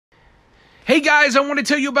Hey guys, I want to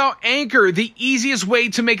tell you about Anchor, the easiest way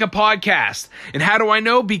to make a podcast. And how do I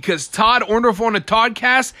know? Because Todd Orndorff on a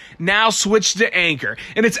Toddcast now switched to Anchor,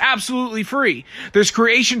 and it's absolutely free. There's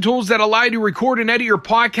creation tools that allow you to record and edit your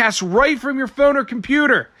podcast right from your phone or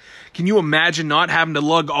computer. Can you imagine not having to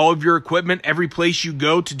lug all of your equipment every place you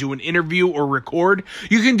go to do an interview or record?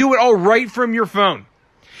 You can do it all right from your phone.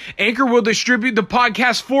 Anchor will distribute the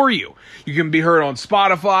podcast for you. You can be heard on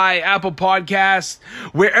Spotify, Apple Podcasts,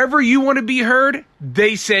 wherever you want to be heard,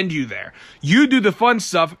 they send you there. You do the fun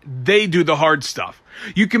stuff, they do the hard stuff.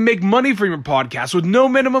 You can make money from your podcast with no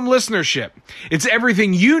minimum listenership. It's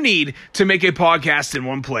everything you need to make a podcast in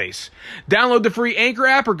one place. Download the free Anchor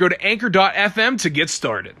app or go to anchor.fm to get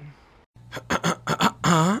started.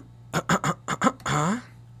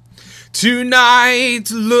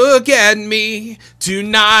 Tonight, look at me.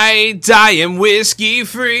 Tonight, I am whiskey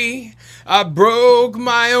free. I broke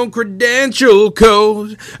my own credential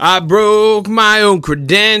code. I broke my own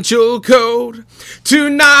credential code.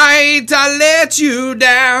 Tonight, I let you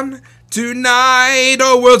down. Tonight,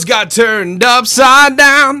 our worlds got turned upside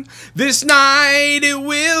down. This night, it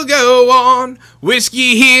will go on.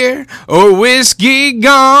 Whiskey here or whiskey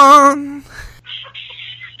gone.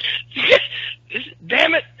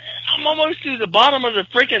 Damn it. I'm almost to the bottom of the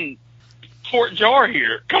freaking quart jar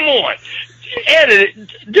here. Come on. Edit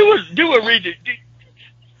it. Do a redo.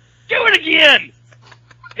 Do it again.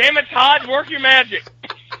 Damn it, Todd. Work your magic.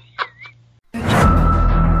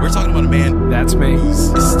 We're talking about a man. That's me. Who's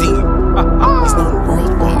esteemed. He's known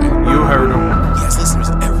worldwide. You heard him. He has listeners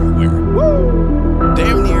everywhere. Woo!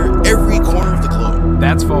 Damn near every corner of the globe.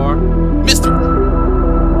 That's far. Mr.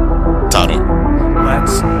 Todd Orndorff.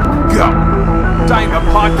 Let's go. Tyme, a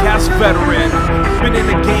podcast veteran. Been in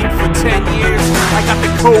the game for 10 years. I got the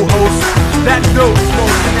co-host that knows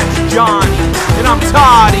most, and that's Johnny. And I'm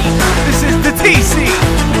Toddy. This is the TC.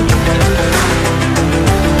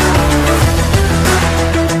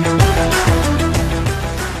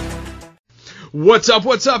 What's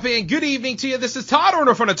up, and good evening to you. This is Todd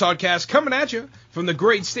Orndorff on a Toddcast coming at you from the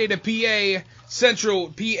great state of PA, Central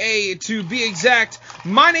PA to be exact.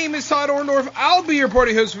 My name is Todd Orndorff. I'll be your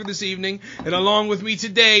party host for this evening, and along with me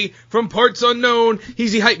today, from parts unknown,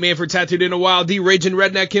 he's the hype man for Tattooed in a While, the raging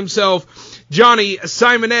redneck himself, Johnny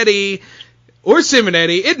Simonetti, or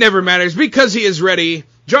Simonetti, it never matters because he is ready.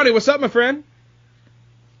 Johnny, what's up, my friend?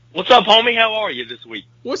 What's up, homie? How are you this week?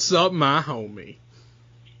 What's up, my homie?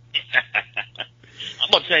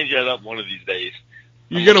 I'm going to change that up one of these days.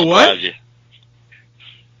 You're going to what? You.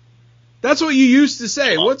 That's what you used to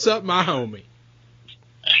say. What's up, my homie?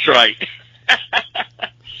 That's right.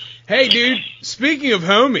 Hey, dude, speaking of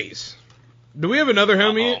homies, do we have another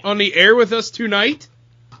homie on the air with us tonight?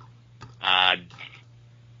 I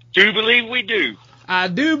do believe we do. I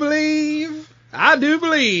do believe.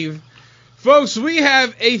 Folks, we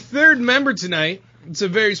have a third member tonight. It's a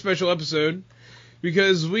very special episode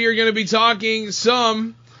because we are going to be talking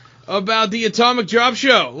some about the Atomic Drop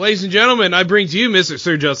Show. Ladies and gentlemen, I bring to you Mr.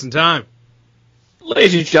 Sir Justin Tyme.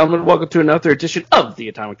 Ladies and gentlemen, welcome to another edition of the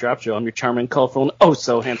Atomic Drop Show. I'm your charming, colorful, and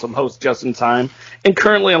oh-so-handsome host, Justin Tyme. And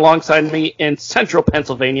currently alongside me in central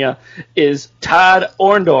Pennsylvania is Todd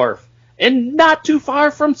Orndorff. And not too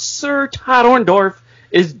far from Sir Todd Orndorff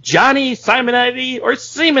is Johnny Simonetti or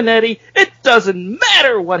Simonetti. It doesn't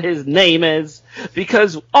matter what his name is,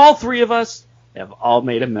 because all three of us have all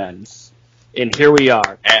made amends. And here we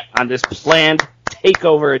are on this planned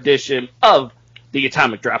takeover edition of the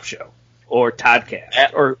Atomic Drop Show. Or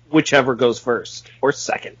Toddcast, or whichever goes first, or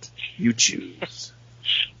second. You choose.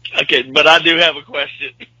 Okay, but I do have a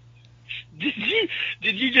question.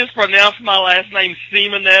 Did you just pronounce my last name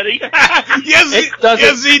Simonetti?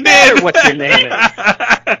 yes, he matter did. What your name is.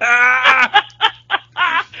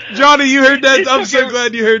 Johnny, you heard that? I'm so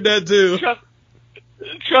glad you heard that too.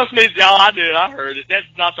 Trust me, I did. I heard it. That's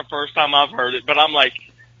not the first time I've heard it, but I'm like,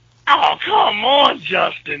 oh, come on,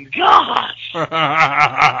 Justin. Gosh.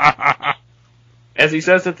 As he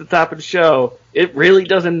says at the top of the show, it really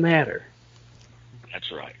doesn't matter.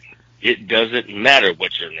 That's right. It doesn't matter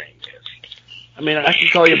what your name is. I mean, I can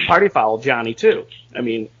call you Party Foul Johnny too. I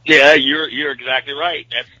mean, yeah, you're exactly right.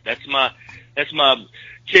 That's my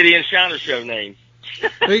Kitty and Shiner show name.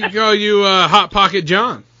 They can call you Hot Pocket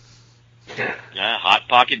John. Hot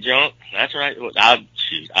Pocket John. That's right.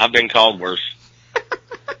 I've been called worse.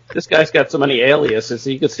 This guy's got so many aliases,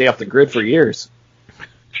 he could stay off the grid for years.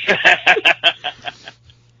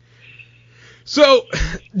 So,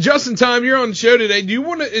 Justin Tyme, you're on the show today. Do you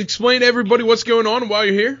want to explain to everybody what's going on while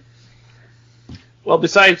you're here? Well,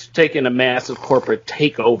 besides taking a massive corporate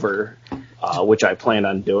takeover, which I plan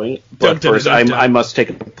on doing, but first I must take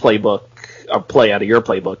a playbook a play out of your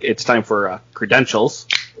playbook. It's time for credentials.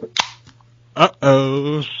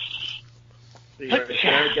 Uh-oh. Right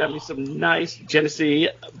there, got me some nice Genesee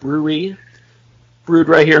brewery brewed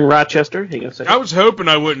right here in Rochester. Hang on a second. I was hoping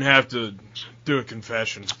I wouldn't have to do a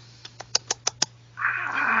confession.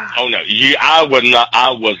 Oh no, I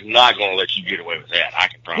was not going to let you get away with that. I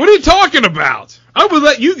can promise. What are you talking about? I would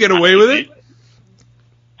let you get away with it.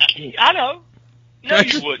 I know. No,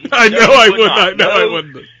 you wouldn't. I know I wouldn't. I know I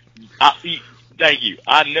wouldn't. Thank you.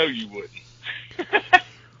 I know you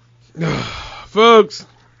wouldn't. Folks,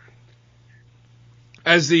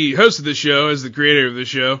 as the host of the show, as the creator of the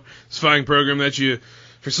show, this fine program that you,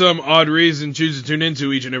 for some odd reason, choose to tune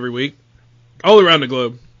into each and every week, all around the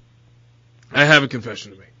globe, I have a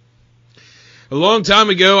confession to make. A long time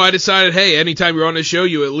ago, I decided, hey, anytime you're on this show,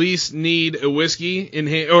 you at least need a whiskey in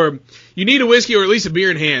hand, or you need a whiskey or at least a beer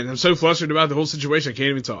in hand. I'm so flustered about the whole situation, I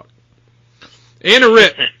can't even talk. And a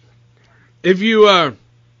rip. If you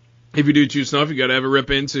do choose snuff, you gotta have a rip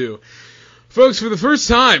in too. Folks, for the first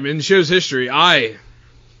time in the show's history, I,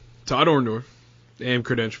 Todd Orndorff, am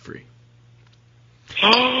credential free.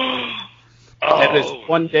 That is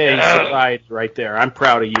one day sobriety right there. I'm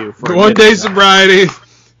proud of you. For One day sobriety.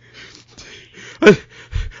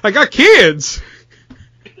 I got kids.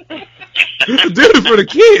 I did it for the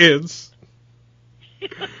kids.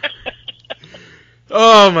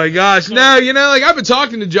 Oh my gosh! Now I've been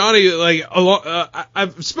talking to Johnny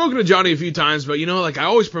I've spoken to Johnny a few times, but I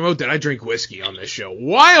always promote that I drink whiskey on this show.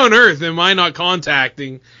 Why on earth am I not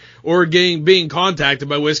contacting or being contacted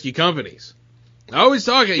by whiskey companies? I always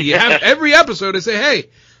talk. You have every episode. I say, hey,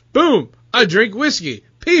 boom, I drink whiskey.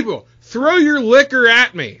 People, throw your liquor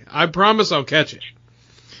at me. I promise I'll catch it.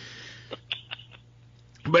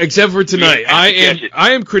 But except for tonight,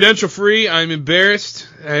 I am credential free. I'm embarrassed.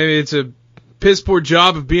 It's a piss poor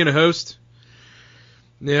job of being a host.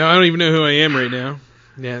 Yeah, I don't even know who I am right now.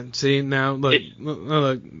 Yeah, see now look.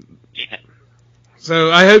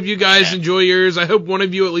 So I hope you guys enjoy yours. I hope one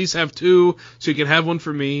of you at least have two, so you can have one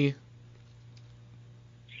for me.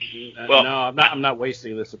 Well, no, I'm not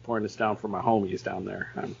wasting this and pouring this down for my homies down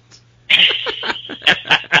there.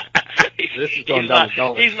 This is going down the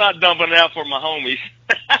gullet. He's not dumping it out for my homies.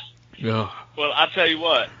 Yeah. Well, I'll tell you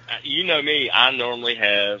what. You know me. I normally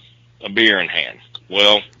have a beer in hand.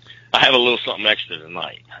 Well, I have a little something extra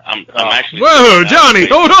tonight. I'm actually. Whoa, Johnny,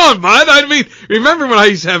 hold on, bud. I mean, remember when I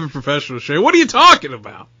used to have a professional show? What are you talking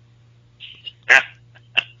about?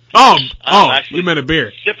 You meant a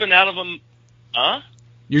beer. Sipping out of a, huh?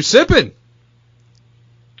 You're sipping.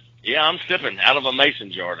 Yeah, I'm sipping out of a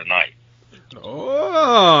mason jar tonight.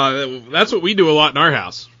 Oh, that's what we do a lot in our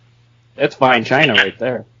house. That's fine china right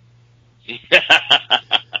there. You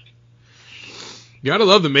gotta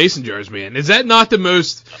love the mason jars, man. Is that not the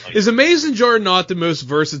most? Is a mason jar not the most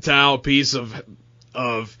versatile piece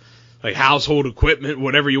of like household equipment,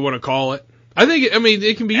 whatever you want to call it? I think.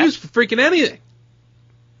 It can be used for freaking anything.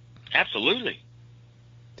 Absolutely.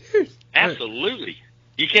 Dude. Absolutely.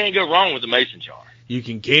 You can't go wrong with a mason jar. You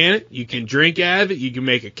can can it. You can drink out of it. You can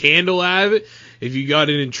make a candle out of it. If you got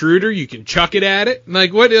an intruder, you can chuck it at it.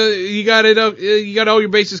 Like what? You got it. You got all your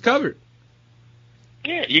bases covered.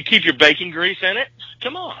 Yeah, you keep your bacon grease in it.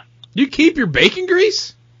 Come on. You keep your bacon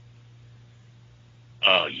grease?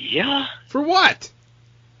 Yeah. For what?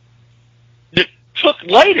 Cook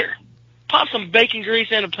later. Pop some bacon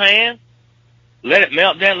grease in a pan. Let it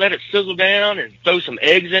melt down. Let it sizzle down, and throw some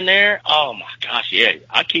eggs in there. Oh my gosh, yeah!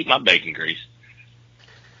 I keep my bacon grease.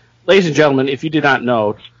 Ladies and gentlemen, if you did not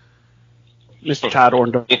know, Mr. Todd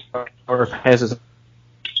Orndorff has his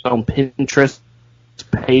own Pinterest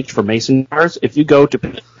page for mason jars. If you go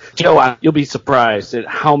to you'll be surprised at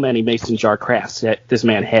how many mason jar crafts that this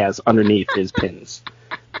man has underneath his pins.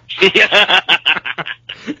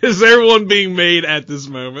 Is there one being made at this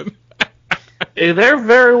moment? There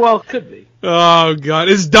very well could be. Oh, God.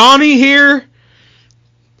 Is Donnie here?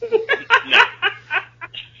 No.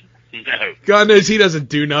 No. God knows he doesn't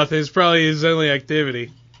do nothing. It's probably his only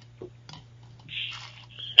activity.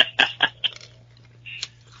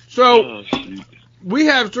 So, we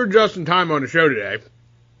have Sir Justin Tyme on the show today.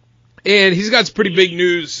 And he's got some pretty big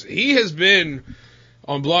news. He has been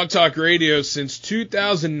on Blog Talk Radio since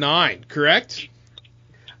 2009, correct?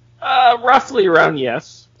 Roughly around,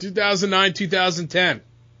 yes. 2009, 2010.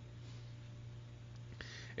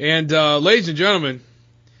 And, ladies and gentlemen,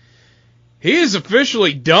 he is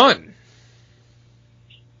officially done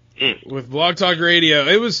with Blog Talk Radio.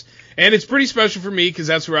 And it's pretty special for me because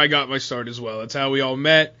that's where I got my start as well. That's how we all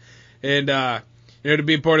met. And, to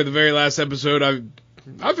be a part of the very last episode,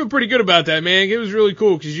 I feel pretty good about that, man. It was really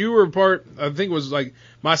cool because you were a part, I think it was like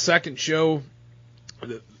my second show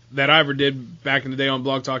that I ever did back in the day on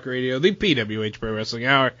Blog Talk Radio, the PWH Pro Wrestling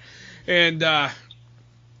Hour. And I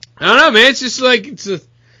don't know, man. It's just like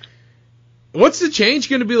what's the change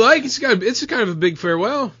going to be like? It's kind of a big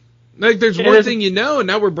farewell. Like there's one thing you know, and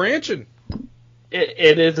now we're branching.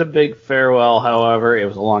 It is a big farewell. However, it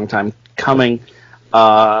was a long time coming.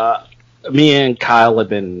 Me and Kyle have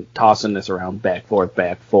been tossing this around back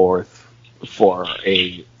forth for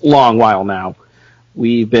a long while now.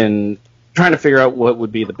 We've been trying to figure out what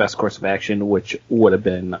would be the best course of action, which would have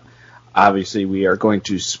been, obviously, we are going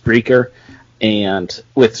to Spreaker, and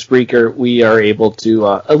with Spreaker, we are able to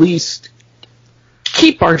at least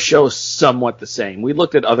keep our show somewhat the same. We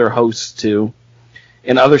looked at other hosts, too,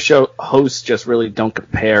 and other hosts just really don't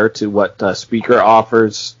compare to what Spreaker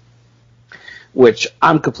offers, which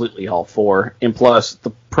I'm completely all for, and plus,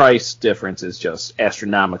 the price difference is just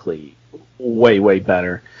astronomically way, way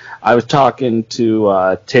better. I was talking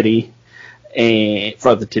to Titty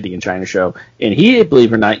from the Titty and China show, and he,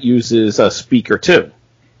 believe it or not, uses a Speaker too.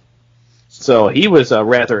 So he was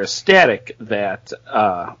rather ecstatic that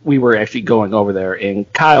we were actually going over there,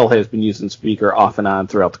 and Kyle has been using Speaker off and on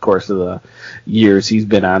throughout the course of the years he's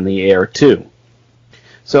been on the air too.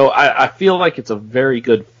 So I feel like it's a very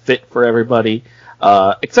good fit for everybody,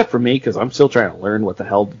 except for me, because I'm still trying to learn what the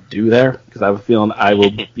hell to do there, because I have a feeling I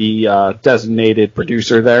will be designated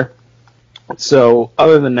producer there. So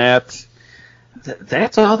other than that,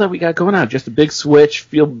 that's all that we got going on. Just a big switch.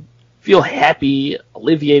 Feel happy,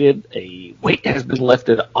 alleviated. A weight has been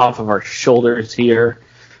lifted off of our shoulders here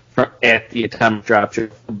at the Atomic Drop Show.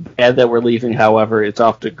 Bad that we're leaving, however, it's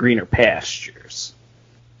off to greener pastures.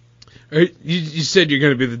 You said you're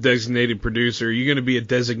going to be the designated producer. Are you going to be a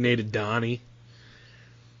designated Donnie?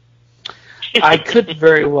 I could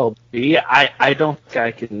very well be. I don't think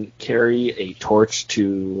I can carry a torch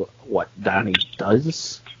to what Donnie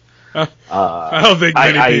does. I don't think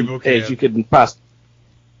many people can. As you could possibly,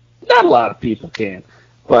 not a lot of people can.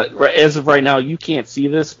 But as of right now, you can't see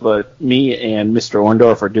this, but me and Mr.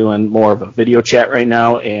 Orndorff are doing more of a video chat right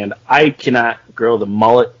now, and I cannot grow the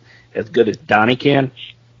mullet as good as Donnie can.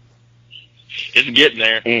 It's getting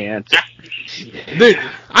there. And dude,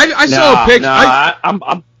 I saw a picture.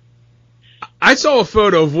 I saw a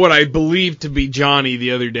photo of what I believed to be Johnny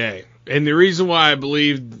the other day. And the reason why I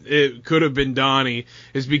believed it could have been Donnie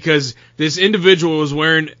is because this individual was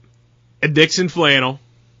wearing a Dixon flannel,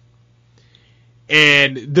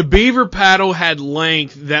 and the beaver paddle had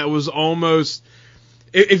length that was almost.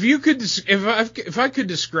 If I could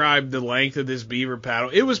describe the length of this beaver paddle,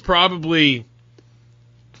 it would probably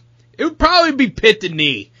be pit to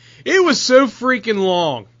knee. It was so freaking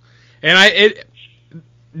long, and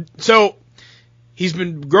so he's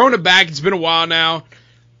been growing it back. It's been a while now.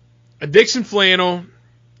 A Dixon flannel,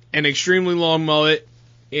 an extremely long mullet,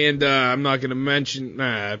 and I'm not going to mention.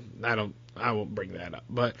 I won't bring that up.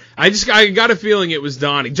 But I got a feeling it was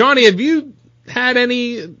Donnie. Johnny, have you had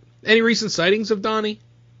any recent sightings of Donnie?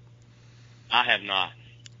 I have not.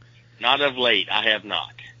 Not of late. I have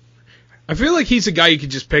not. I feel like he's a guy you could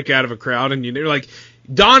just pick out of a crowd, and you're like,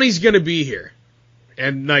 Donnie's going to be here,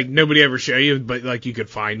 and like nobody ever show you, but like you could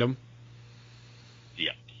find him.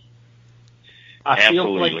 I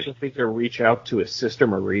feel like if we could reach out to his sister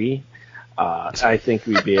Marie, I think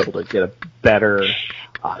we'd be able to get a better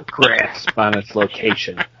grasp on its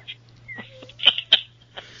location.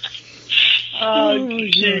 Oh,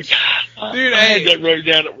 dude, I had that wrote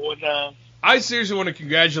down at one time. I seriously want to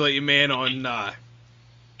congratulate you, man, on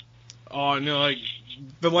like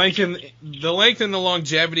the length and the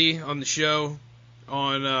longevity on the show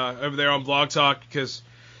on over there on Blog Talk, because.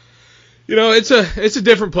 You know, it's a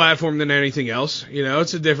different platform than anything else. You know,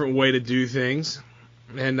 it's a different way to do things.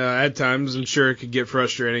 And at times, I'm sure it could get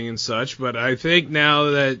frustrating and such. But I think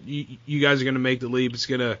now that you guys are going to make the leap, it's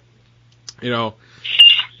going to, you know,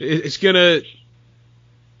 it's going to,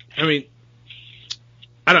 I mean,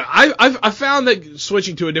 I found that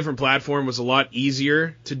switching to a different platform was a lot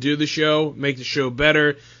easier to do the show, make the show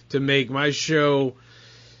better, to make my show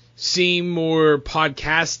seem more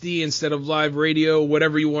podcasty instead of live radio,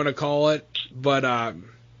 whatever you want to call it. But,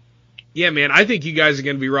 yeah, man, I think you guys are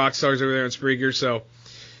going to be rock stars over there on Spreaker. So,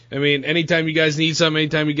 I mean, anytime you guys need something,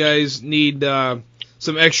 anytime you guys need some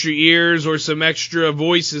extra ears or some extra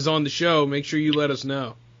voices on the show, make sure you let us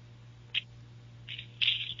know.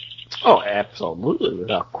 Oh, absolutely.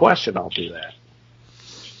 Without question, I'll do that.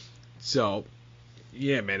 So,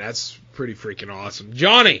 yeah, man, that's pretty freaking awesome.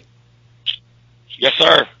 Johnny! Yes,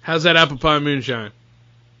 sir. How's that apple pie moonshine?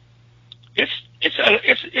 It's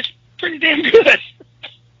pretty damn good.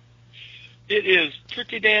 It is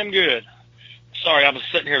pretty damn good. Sorry, I was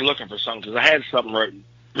sitting here looking for something because I had something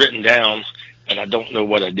written down, and I don't know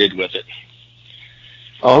what I did with it.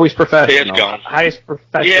 Always professional. It's gone. Highest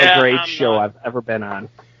professional Yeah, grade I'm show not- I've ever been on.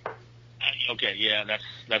 Okay, yeah,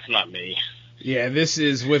 that's not me. Yeah, this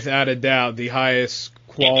is without a doubt the highest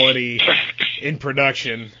quality in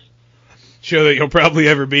production show that you'll probably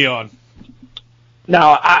ever be on.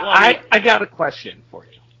 Now, I got a question for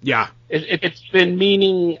you. Yeah. I've been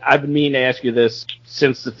meaning to ask you this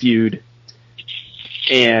since the feud,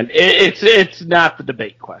 and it's not the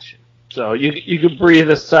debate question. So you can breathe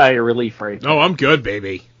a sigh of relief right now. Oh, I'm good,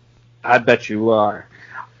 baby. I bet you are.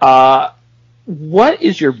 What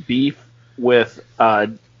is your beef with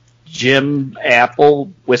Jim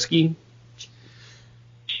Apple whiskey?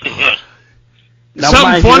 Now, Something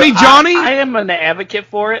mind funny, you, Johnny? I am an advocate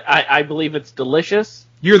for it. I believe it's delicious.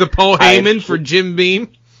 You're the Paul Heyman for Jim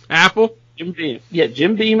Beam Apple?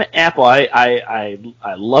 Jim Beam Apple. I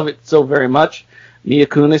love it so very much. Mia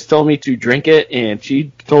Kunis told me to drink it, and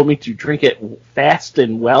she told me to drink it fast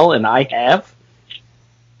and well, and I have.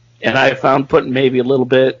 And I found putting maybe a little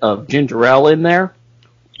bit of ginger ale in there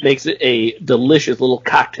makes it a delicious little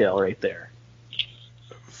cocktail right there.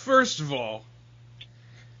 First of all,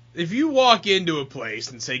 if you walk into a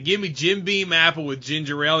place and say, give me Jim Beam Apple with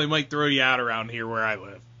ginger ale, they might throw you out around here where I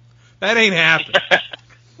live. That ain't happening.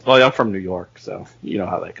 Well, I'm from New York, so you know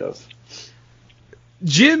how that goes.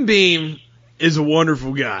 Jim Beam is a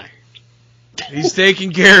wonderful guy. He's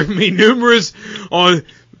taken care of me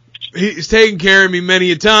he's taken care of me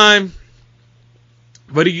many a time.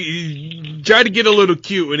 But he tried to get a little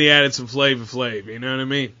cute when he added some Flavor Flav, you know what I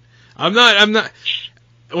mean? I'm not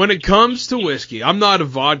when it comes to whiskey, I'm not a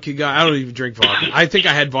vodka guy. I don't even drink vodka. I think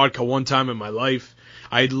I had vodka one time in my life.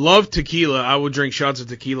 I love tequila. I will drink shots of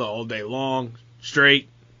tequila all day long, straight.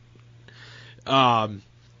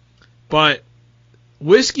 But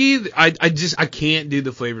whiskey, I can't do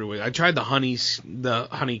the flavored whiskey. I tried the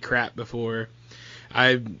honey crap before.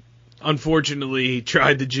 I unfortunately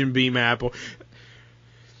tried the Jim Beam Apple.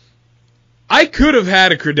 I could have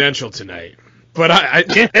had a credential tonight, but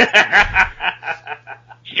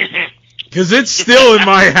because it's still in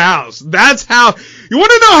my house. That's how. You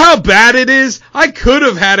want to know how bad it is? I could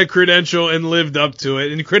have had a credential and lived up to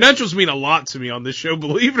it. And credentials mean a lot to me on this show,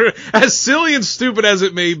 believe it or not. As silly and stupid as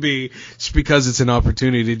it may be, just because it's an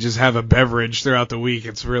opportunity to just have a beverage throughout the week.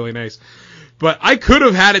 It's really nice. But I could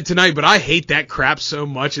have had it tonight, but I hate that crap so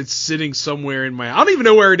much. It's sitting somewhere in my. I don't even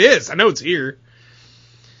know where it is. I know it's here.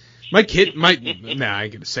 My kid, I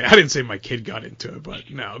ain't gonna say. I didn't say my kid got into it, but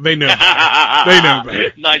no, they know. They know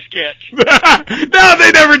better. Nice catch. No,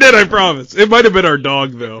 they never did. I promise. It might have been our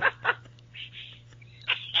dog, though.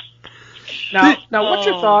 Now, what's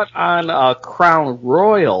your thought on Crown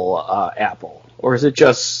Royal apple, or is it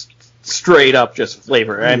just straight up just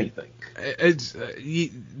flavor or anything? It's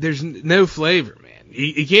there's no flavor, man.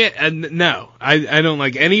 You can't. No, I don't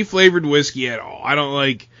like any flavored whiskey at all. I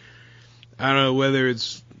don't know whether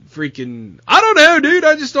it's freaking. I don't know, dude.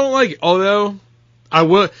 I just don't like it. Although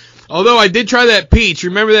I did try that peach.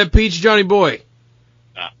 Remember that peach, Johnny Boy?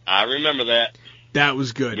 I remember that. That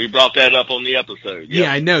was good. We brought that up on the episode. Yep.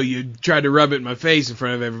 Yeah, I know. You tried to rub it in my face in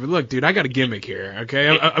front of everybody. Look, dude, I got a gimmick here,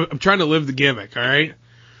 okay? I'm trying to live the gimmick, all right?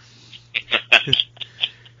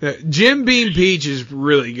 Jim Beam Peach is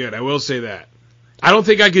really good. I will say that. I don't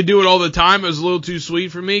think I could do it all the time. It was a little too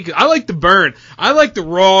sweet for me. 'Cause I like the burn. I like the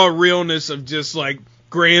raw realness of just, like,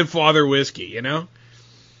 grandfather whiskey, you know?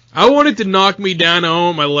 I want it to knock me down. I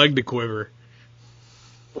want my leg to quiver.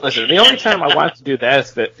 Listen, the only time I want to do that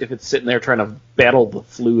is if it's sitting there trying to battle the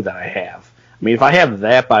flu that I have. I mean, if I have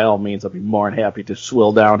that, by all means, I'll be more than happy to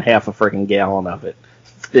swill down half a freaking gallon of it.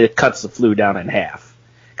 It cuts the flu down in half.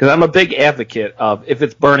 Because I'm a big advocate of if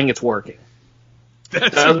it's burning, it's working.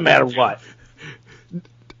 It doesn't matter what.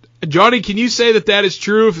 Johnny, can you say that is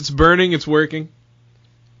true? If it's burning, it's working?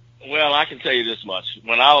 Well, I can tell you this much.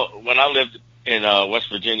 When I lived in West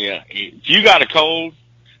Virginia, if you got a cold,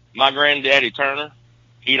 my granddaddy Turner,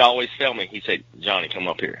 he'd always tell me. He said, "Johnny, come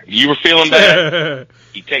up here. If you were feeling bad,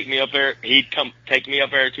 he'd take me up there. He'd take me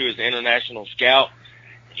up there to his international scout.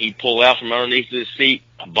 He'd pull out from underneath his seat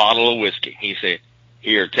a bottle of whiskey. He said,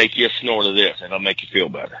 "Here, take you a snort of this, and it'll make you feel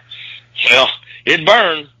better." Well, it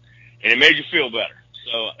burned, and it made you feel better.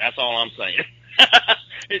 So that's all I'm saying.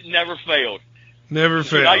 It never failed. Never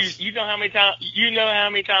fails. You know how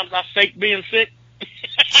many times I faked being sick?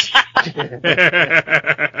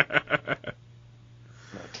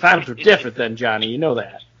 Times were different then, Johnny. You know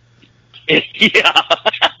that. Yeah.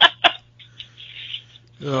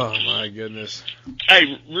 Oh, my goodness.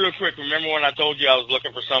 Hey, real quick, remember when I told you I was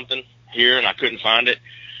looking for something here and I couldn't find it?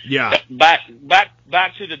 Yeah. Back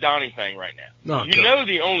to the Donnie thing right now. Oh, you know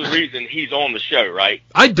the only reason he's on the show, right?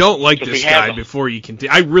 I don't like Because this he has guy before you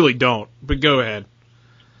continue. I really don't, but go ahead.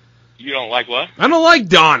 You don't like what? I don't like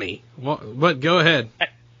Donnie, but go ahead.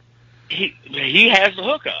 He has the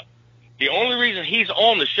hookup. The only reason he's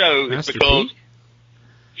on the show Master is because P?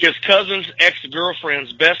 his cousin's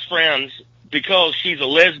ex-girlfriend's best friend's, because she's a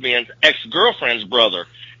lesbian's ex-girlfriend's brother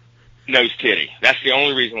knows Titty. That's the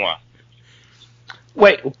only reason why.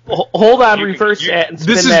 Wait, hold on, reverse you- that and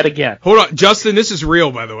spin that again. Hold on, Justin, this is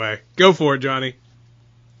real, by the way. Go for it, Johnny.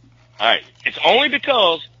 All right. It's only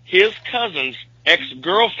because his cousin's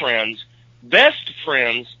ex-girlfriend's best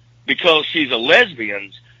friend's, because she's a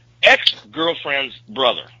lesbian's ex-girlfriend's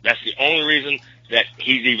brother. That's the only reason that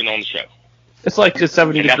he's even on the show. It's like just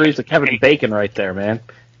 70 degrees of Kevin Bacon right there, man.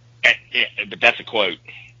 Yeah, but that's a quote.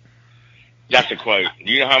 That's a quote.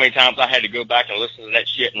 Do you know how many times I had to go back and listen to that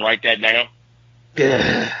shit and write that down?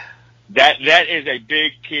 That is a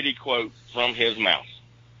big kitty quote from his mouth.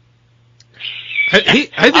 I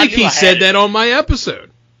think he said that on my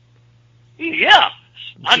episode. Yeah.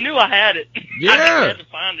 I knew I had it. Yeah. I just had to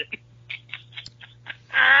find it.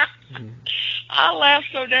 I laughed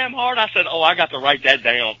so damn hard, I said, I got to write that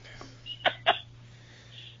down.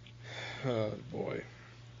 Oh, boy.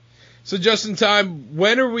 So, Justin, Tyme,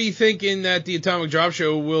 when are we thinking that the Atomic Drop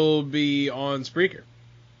Show will be on Spreaker?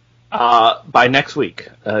 By next week.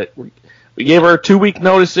 We gave our 2-week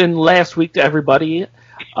notice in last week to everybody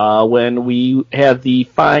when we had the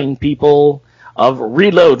fine people of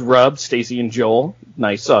Reload Rub, Stacy and Joel.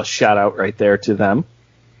 Nice shout out right there to them.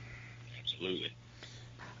 Absolutely.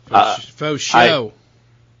 Faux show.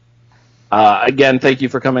 Again, thank you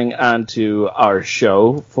for coming on to our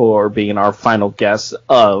show, for being our final guest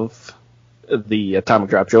of the Atomic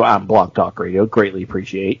Drop Show on Blog Talk Radio. Greatly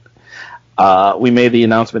appreciate. We made the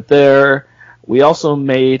announcement there. We also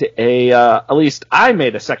made at least I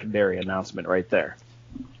made a secondary announcement right there.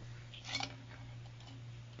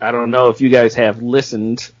 I don't know if you guys have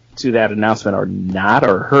listened to that announcement or not,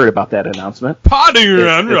 or heard about that announcement. Potting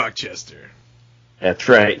around Rochester. That's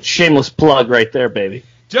right. Shameless plug right there, baby.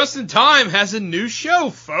 Justin Tyme has a new show,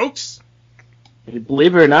 folks.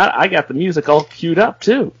 Believe it or not, I got the music all queued up,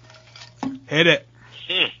 too. Hit it.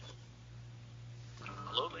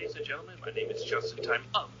 Hello, ladies and gentlemen. My name is Justin Tyme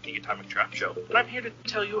of the Atomic Drop Show, and I'm here to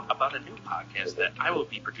tell you about a new podcast that I will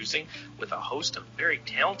be producing with a host of very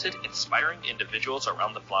talented, inspiring individuals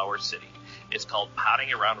around the Flower City. It's called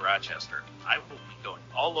Potting Around Rochester. I will be going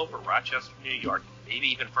all over Rochester, New York, maybe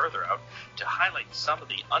even further out, to highlight some of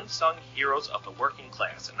the unsung heroes of the working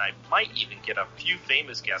class, and I might even get a few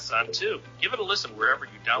famous guests on, too. Give it a listen wherever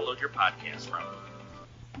you download your podcast from.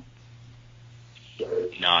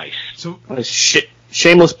 Nice. So,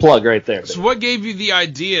 Shameless plug right there. so what gave you the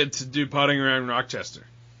idea to do Potting Around Rochester?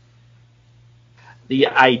 The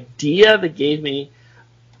idea that gave me...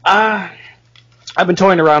 I've been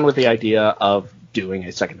toying around with the idea of doing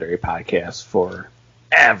a secondary podcast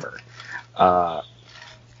forever.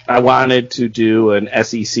 I wanted to do an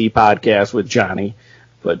SEC podcast with Johnny,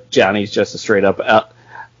 but Johnny's just a straight-up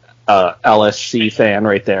LSC fan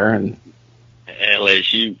right there. And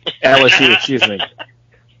LSU. LSU, excuse me.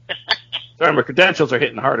 Sorry, my credentials are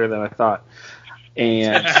hitting harder than I thought.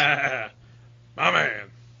 And My man.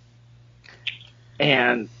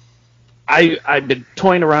 And I've been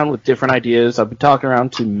toying around with different ideas. I've been talking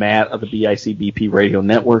around to Matt of the BICBP Radio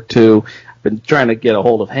Network, too. I've been trying to get a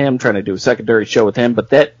hold of him, trying to do a secondary show with him, but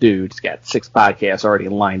that dude's got 6 podcasts already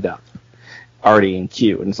lined up, already in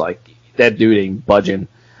queue, and it's like, that dude ain't budging.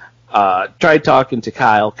 Tried talking to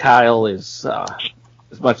Kyle. Kyle is,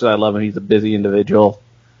 as much as I love him, he's a busy individual.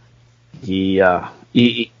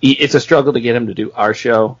 It's a struggle to get him to do our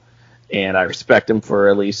show, and I respect him for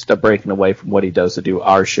at least breaking away from what he does to do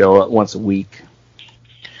our show once a week.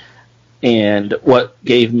 And what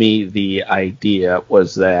gave me the idea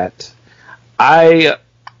was that I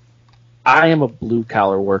am a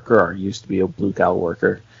blue-collar worker, or used to be a blue-collar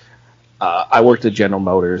worker. I worked at General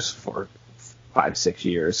Motors for 5-6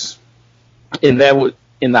 years. And that was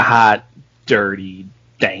in the hot, dirty,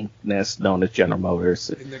 dankness known as General Motors.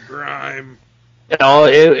 In the grime. You know,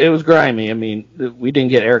 it was grimy. I mean, we didn't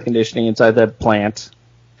get air conditioning inside that plant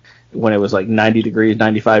when it was like 90 degrees,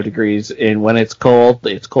 95 degrees. And when it's cold,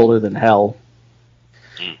 it's colder than hell.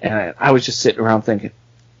 And I was just sitting around thinking,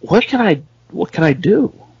 what can I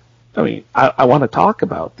do? I mean, I want to talk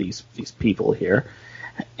about these people here.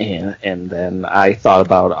 And then I thought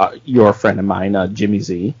about your friend of mine, Jimmy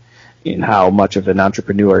Z, and how much of an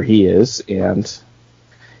entrepreneur he is. And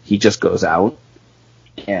he just goes out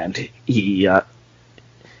and he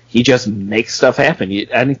he just makes stuff happen.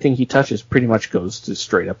 Anything he touches pretty much goes to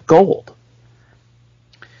straight up gold.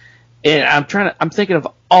 And I'm thinking of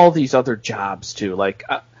all these other jobs too. Like,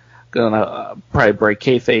 I'm gonna probably break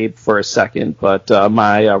kayfabe for a second, but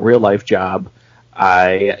my real life job, I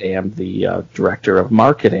am the director of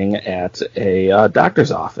marketing at a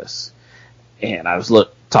doctor's office. And I was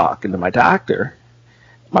talking to my doctor,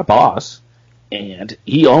 my boss, and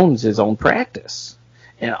he owns his own practice.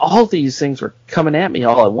 And all these things were coming at me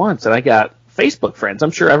all at once. And I got Facebook friends.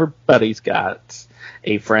 I'm sure everybody's got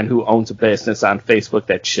a friend who owns a business on Facebook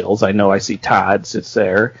that chills. I know I see Todd sits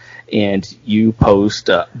there, and you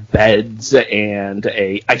post beds and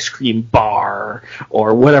a ice cream bar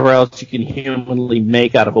or whatever else you can humanly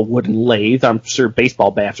make out of a wooden lathe. I'm sure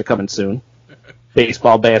baseball bats are coming soon.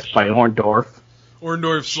 Baseball bats by Orndorff.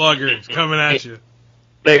 Orndorff Slugger coming at you.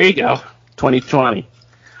 There you go. 2020.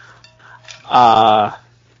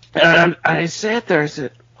 And I sat there and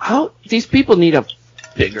said, "How these people need a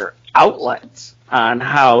bigger outlet on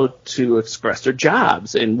how to express their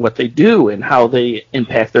jobs and what they do and how they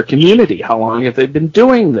impact their community. How long have they been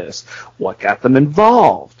doing this? What got them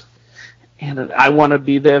involved?" And I want to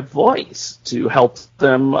be their voice to help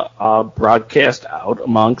them broadcast out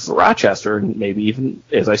amongst Rochester and maybe even,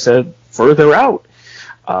 as I said, further out.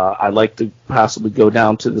 I'd like to possibly go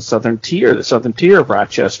down to the southern tier. The southern tier of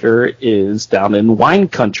Rochester is down in wine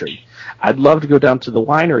country. I'd love to go down to the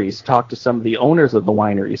wineries, talk to some of the owners of the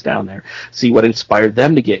wineries down there, see what inspired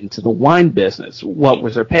them to get into the wine business. What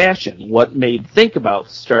was their passion? What made them think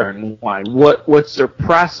about starting wine? What's their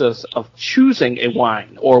process of choosing a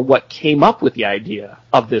wine, or what came up with the idea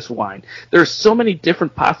of this wine? There's so many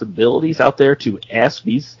different possibilities out there to ask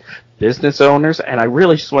these business owners, and I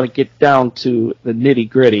really just want to get down to the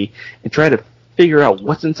nitty-gritty and try to figure out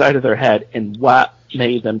what's inside of their head and what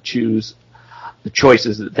made them choose the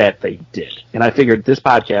choices that they did. And I figured this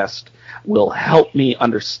podcast will help me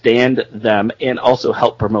understand them and also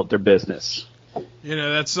help promote their business. You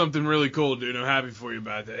know, that's something really cool, dude. I'm happy for you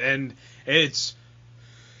about that. And it's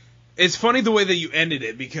funny the way that you ended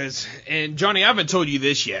it because, and Johnny, I haven't told you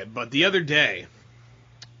this yet, but the other day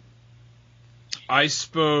I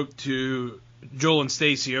spoke to Joel and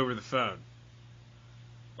Stacy over the phone.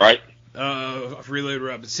 Right. Of Reload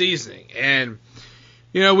Rub and Seasoning. And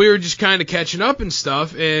you know, we were just kind of catching up and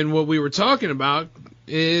stuff, and what we were talking about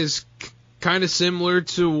is kind of similar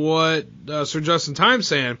to what Sir Justin Tyme's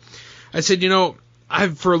saying. I said, you know,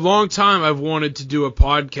 for a long time I've wanted to do a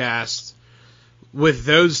podcast with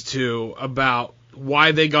those two about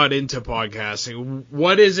why they got into podcasting.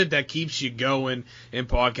 What is it that keeps you going in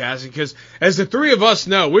podcasting? Because as the three of us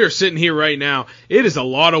know, we're sitting here right now. It is a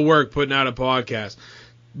lot of work putting out a podcast.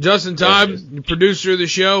 Justin Tyme, producer of the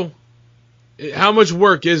show, how much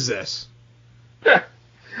work is this? Back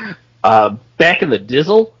in the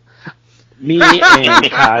Dizzle, me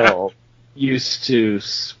and Kyle used to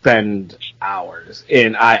spend hours,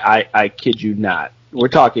 and I kid you not, we're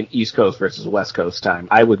talking East Coast versus West Coast time.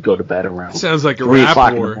 I would go to bed around sounds like a 3 rap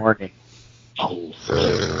o'clock war. in the morning. Oh.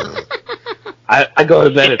 I go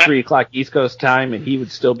to bed at 3 o'clock East Coast time, and he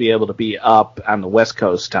would still be able to be up on the West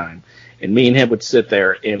Coast time. And me and him would sit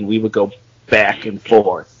there, and we would go back and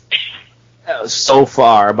forth so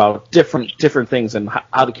far about different things and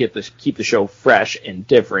how to keep the show fresh and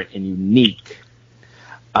different and unique.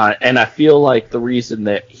 And I feel like the reason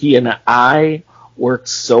that he and I worked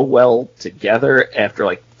so well together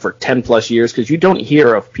after for 10 plus years, because you don't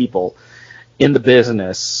hear of people in the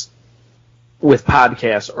business with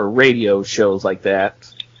podcasts or radio shows like that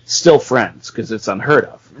still friends, because it's unheard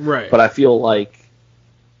of. Right. But I feel like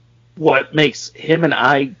what makes him and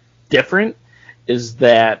I different is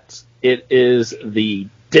that it is the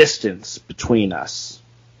distance between us.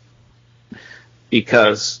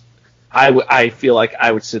 Because I feel like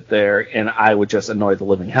I would sit there and I would just annoy the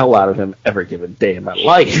living hell out of him every given day in my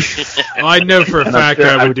life. Well, I know for a fact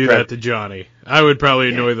I would do regret that to Johnny. I would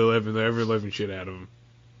probably annoy the every living shit out of him.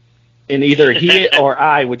 And either he or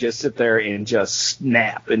I would just sit there and just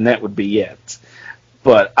snap, and that would be it.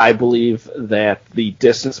 But I believe that the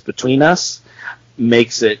distance between us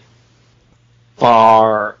makes it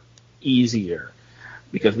far easier,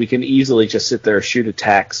 because we can easily just sit there, shoot a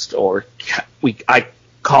text, or I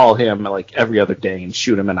call him every other day and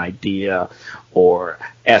shoot him an idea or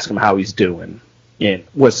ask him how he's doing and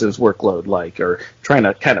what's his workload like, or trying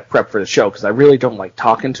to kind of prep for the show, because I really don't like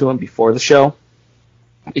talking to him before the show,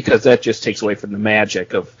 because that just takes away from the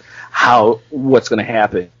magic of what's going to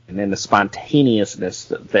happen and the spontaneousness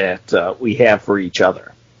that we have for each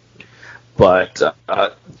other. But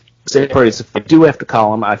if I do have to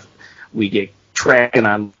call him, we get tracking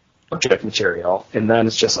on subject material, and then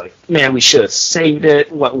it's just like, man, we should have saved it.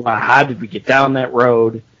 How did we get down that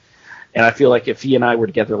road? And I feel like if he and I were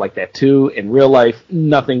together like that too, in real life,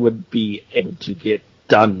 nothing would be able to get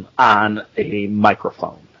done on a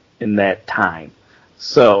microphone in that time.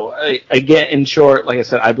 So, again, in short, like I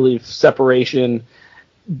said, I believe separation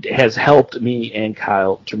has helped me and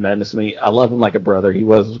Kyle tremendously. I love him like a brother. He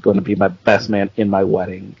was going to be my best man in my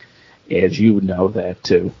wedding, as you know that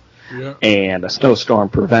too. Yeah. And a snowstorm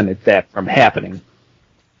prevented that from happening.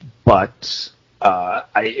 But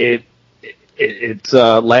it's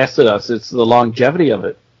lasted us. It's the longevity of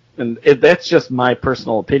it. And that's just my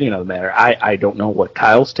personal opinion of the matter. I don't know what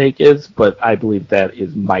Kyle's take is, but I believe that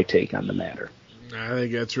is my take on the matter. I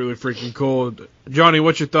think that's really freaking cool. Johnny,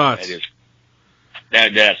 what's your thoughts?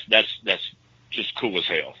 That's just cool as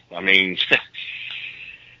hell. I mean,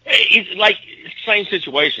 it's like same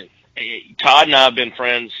situation. Todd and I have been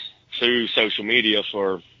friends through social media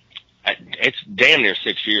for it's damn near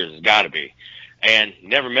 6 years. It's got to be, and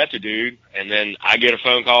never met the dude. And then I get a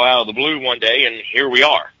phone call out of the blue one day, and here we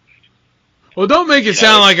are. Well, don't make it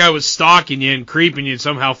sound like I was stalking you and creeping you and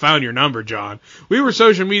somehow found your number, John. We were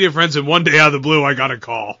social media friends, and one day out of the blue, I got a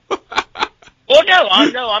call. Well, no,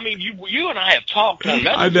 I know. I mean, you and I have talked on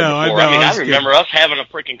Messenger before. I mean, I remember us having a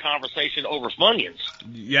freaking conversation over Funyuns.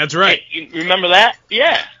 Yeah, that's right. You remember that?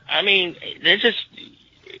 Yeah. I mean, there's just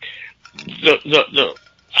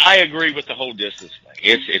I agree with the whole distance thing.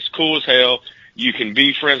 It's cool as hell. You can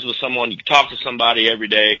be friends with someone. You can talk to somebody every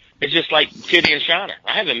day. It's just like Kitty and Shiner.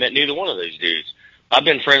 I haven't met neither one of those dudes. I've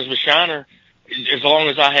been friends with Shiner as long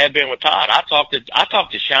as I have been with Todd. I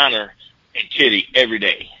talk to Shiner and Kitty every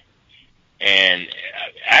day. And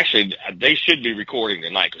actually, they should be recording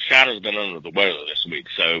tonight because Shiner's been under the weather this week.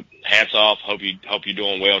 So hats off. Hope you're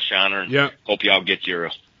doing well, Shiner. Yeah. Hope y'all get your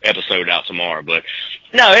episode out tomorrow. But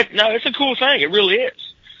no, it's a cool thing. It really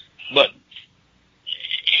is. But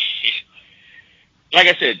like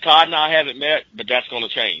I said, Todd and I haven't met, but that's going to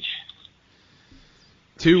change.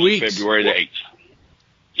 2 weeks. February the 8th.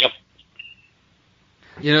 Yep.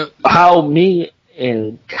 You know how me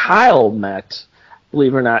and Kyle met.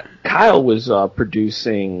 Believe it or not, Kyle was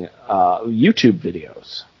producing YouTube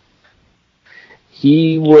videos.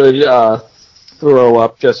 He would throw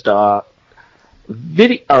up just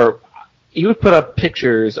video, or he would put up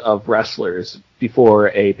pictures of wrestlers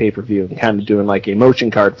before a pay-per-view and kind of doing like a motion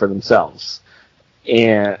card for themselves.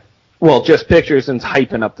 And, well, just pictures and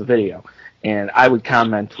hyping up the video. And I would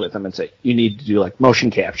comment with him and say, you need to do like motion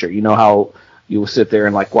capture. You know how you will sit there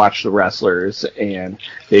and like watch the wrestlers and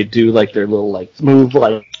they do like their little like move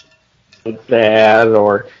like that,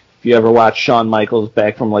 or if you ever watch Shawn Michaels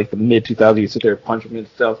back from like the mid 2000s, you sit there, punch him and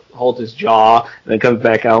stuff, hold his jaw, and then comes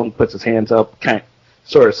back out and puts his hands up, kind of,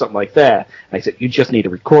 sort of something like that. And I said, you just need to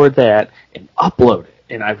record that and upload it.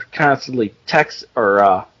 And I would constantly text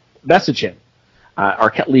or message him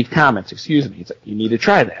or leave comments. Excuse me. He's like, you need to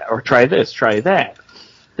try that, or try this, try that.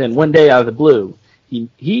 Then one day out of the blue,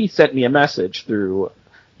 he sent me a message through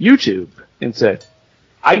YouTube and said,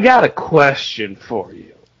 I got a question for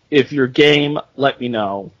you. If you're game, let me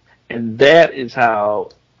know. And that is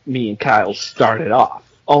how me and Kyle started off.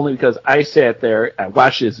 Only because I sat there, I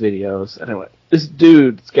watched his videos, and I went, this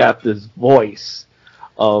dude's got this voice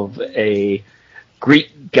of a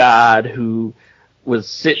Greek god who was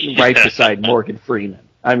sitting right beside Morgan Freeman.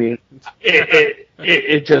 I mean,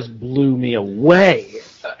 it just blew me away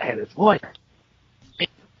at his voice.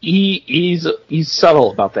 He's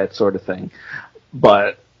subtle about that sort of thing,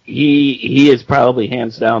 but he is probably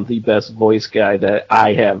hands down the best voice guy that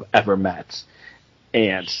I have ever met,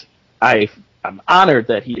 and I'm honored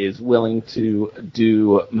that he is willing to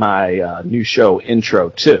do my new show intro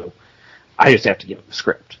too. I just have to give him the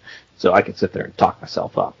script so I can sit there and talk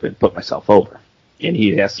myself up and put myself over, and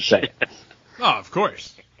he has to say it. Oh, of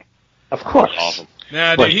course. Of course. Awesome.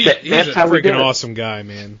 Nah, dude, he's a freaking awesome guy,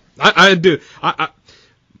 man. I do.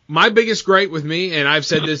 My biggest gripe with me, and I've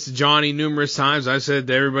said this to Johnny numerous times, I've said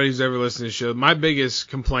to everybody who's ever listened to the show, my biggest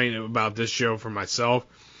complaint about this show for myself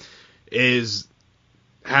is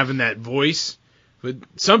having that voice. But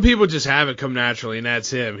some people just have it come naturally, and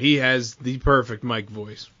that's him. He has the perfect mic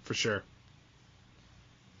voice, for sure.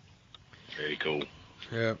 Very cool.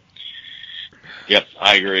 Yeah. Yep,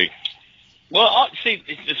 I agree. Well, see,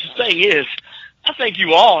 the thing is, I think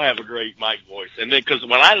you all have a great mic voice. And then, because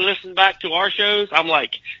when I listen back to our shows, I'm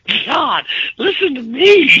like, God, listen to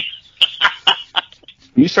me.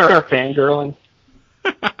 You start fangirling?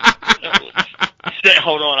 Hold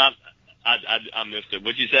on, I missed it.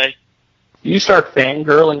 What'd you say? You start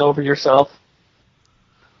fangirling over yourself?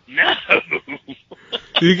 No.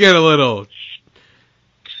 You get a little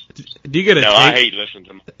Do you get a? No, I hate listening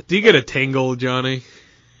to. Do you get a tingle, Johnny?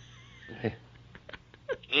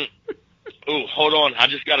 Ooh, hold on! I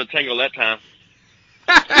just got a tingle that time.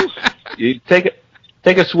 You take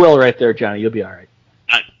a swill right there, Johnny. You'll be all right.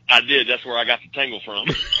 I did. That's where I got the tingle from.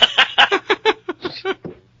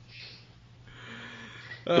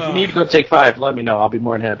 If you need to go take 5, let me know. I'll be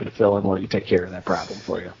more than happy to fill in while you take care of that problem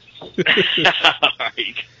for you. All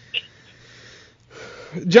right.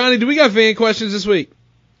 Johnny, do we got fan questions this week?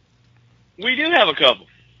 We do have a couple.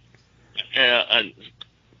 Let's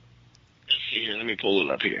see here. Let me pull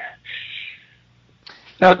it up here.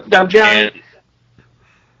 Now, Johnny,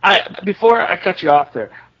 before I cut you off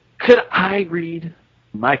there, could I read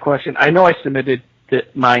my question? I know I submitted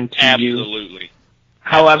mine to you. Absolutely.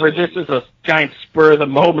 However, this is a giant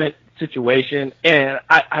spur-of-the-moment situation, and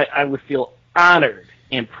I would feel honored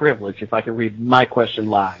and privileged if I could read my question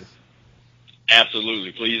live.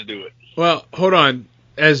 Absolutely. Please do it. Well, hold on.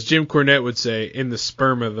 As Jim Cornette would say, in the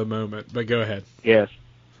sperm of the moment. But go ahead. Yes.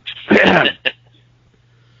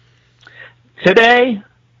 Today,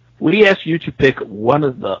 we ask you to pick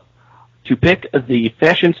the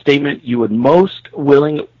fashion statement you would most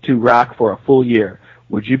willing to rock for a full year.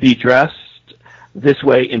 Would you be dressed this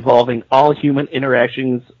way involving all human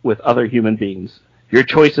interactions with other human beings? Your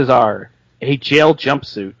choices are a jail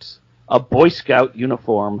jumpsuit, a Boy Scout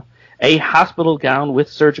uniform, a hospital gown with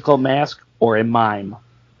surgical mask, or a mime.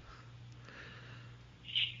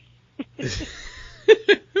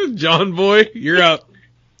 John Boy, you're up.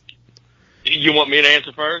 You want me to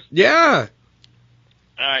answer first? Yeah.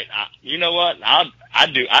 All right. You know what? I'd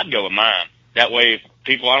go with mime. That way, if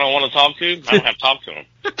people I don't want to talk to, I don't have to talk to them.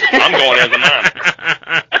 I'm going as a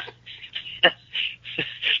mime.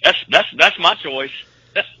 That's my choice.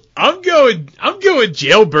 I'm going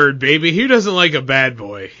jailbird, baby. Who doesn't like a bad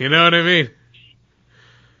boy? You know what I mean?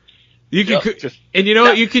 You can, and you know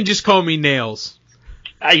what? You can just call me Nails.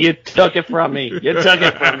 You took it from me.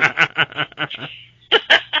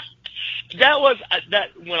 That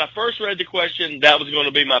when I first read the question, that was going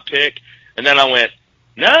to be my pick, and then I went,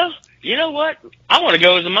 no, you know what? I want to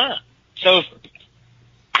go as a mime. So if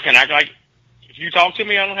I can act like if you talk to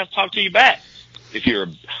me, I don't have to talk to you back. If you're,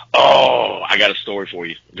 I got a story for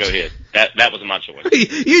you. Go ahead. That was my choice.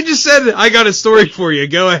 You just said I got a story for you.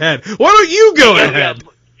 Go ahead. Why don't you go ahead?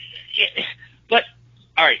 But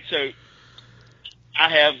all right, so I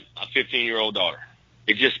have a 15-year-old daughter.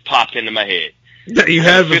 It just popped into my head. You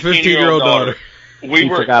have a 15-year-old daughter. We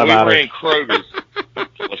were in Kroger's.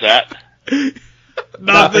 What's that?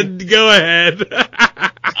 Nothing. Go ahead.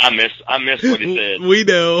 I missed what he said. We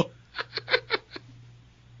know.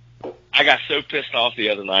 I got so pissed off the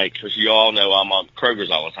other night because you all know I'm on Kroger's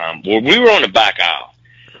all the time. Well, we were on the back aisle,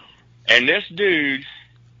 and this dude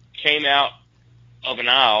came out of an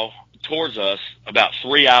aisle towards us about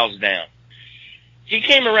 3 aisles down. He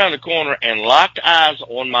came around the corner and locked eyes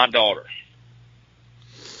on my daughter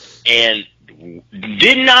and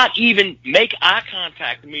did not even make eye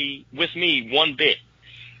contact with me one bit.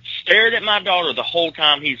 Stared at my daughter the whole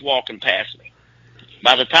time he's walking past me.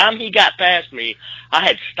 By the time he got past me, I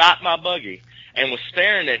had stopped my buggy and was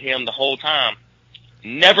staring at him the whole time.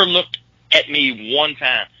 Never looked at me one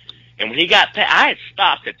time. And when he got past, I had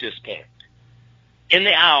stopped at this point. In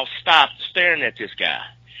the aisle, stopped staring at this guy.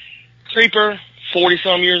 Creeper,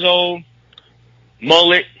 40-some years old,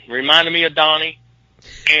 mullet, reminded me of Donnie.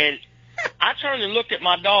 And I turned and looked at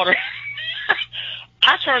my daughter.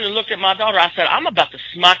 I said, I'm about to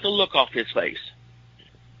smack the look off his face.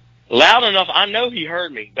 Loud enough, I know he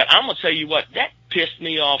heard me, but I'm going to tell you what, that pissed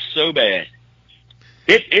me off so bad.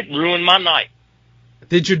 It ruined my night.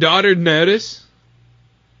 Did your daughter notice?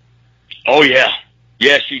 Oh, yeah.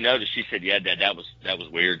 Yeah, she noticed. She said, yeah, Dad, that was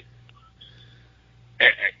weird.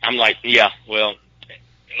 I'm like, yeah, well,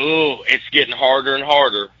 it's getting harder and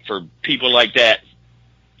harder for people like that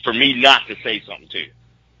for me not to say something to.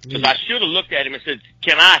 Because I should have looked at him and said,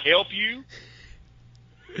 can I help you?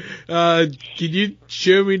 Can you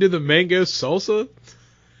show me to the mango salsa?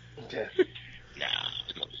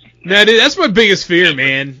 Nah, dude, that's my biggest fear,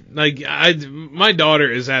 man. Like, my daughter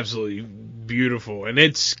is absolutely beautiful, and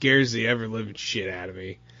it scares the ever-living shit out of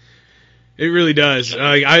me. It really does.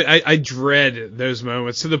 Like, I dread those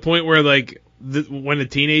moments to the point where, like, when the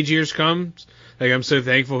teenage years comes, like, I'm so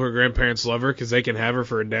thankful her grandparents love her because they can have her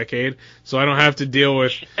for a decade, so I don't have to deal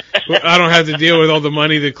with all the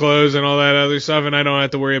money, the clothes, and all that other stuff, and I don't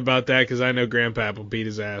have to worry about that because I know Grandpa will beat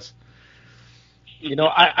his ass. You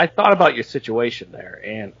know, I thought about your situation there,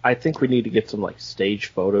 and I think we need to get some, like, stage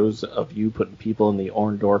photos of you putting people in the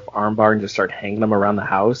Orndorff armbar and just start hanging them around the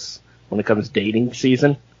house when it comes dating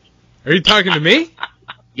season. Are you talking to me?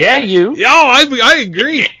 Yeah, you. Oh, I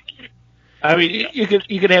agree. I mean, you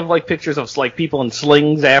could have like pictures of like people in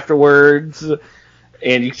slings afterwards,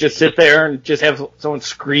 and you just sit there and just have someone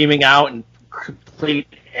screaming out in complete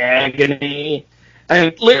agony,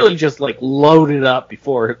 and literally just like load it up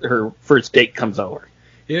before her first date comes over.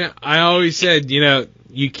 Yeah, I always said,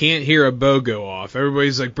 you can't hear a bow go off.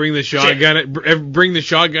 Everybody's like, bring the shotgun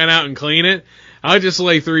out and clean it. I'll just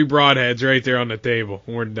lay 3 broadheads right there on the table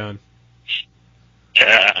when we're done.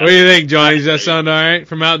 What do you think, Johnny? Does that sound all right?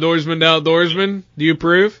 From outdoorsman to outdoorsman? Do you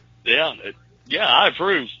approve? Yeah, I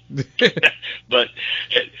approve. But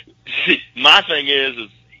my thing is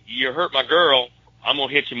you hurt my girl, I'm going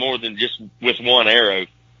to hit you more than just with one arrow.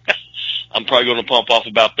 I'm probably going to pump off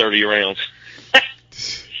about 30 rounds.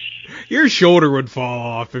 Your shoulder would fall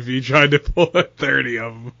off if you tried to pull 30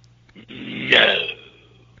 of them.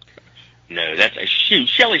 No, that's a shoot.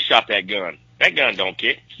 Shelley shot that gun. That gun don't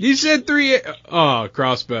kick. You said 3. Oh,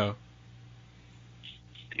 crossbow.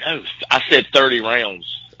 No, I said 30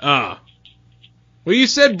 rounds. Ah. Well, you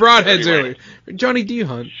said broadheads earlier. Johnny, do you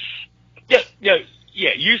hunt? Yeah.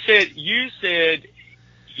 You said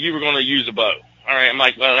you were going to use a bow. All right. I'm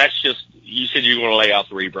like, well, that's just. You said you were going to lay out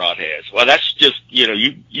 3 broadheads. Well, that's just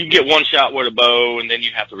you get one shot with a bow and then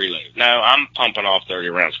you have to reload. No, I'm pumping off 30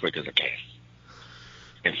 rounds quick as I can.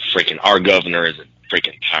 And freaking our governor is a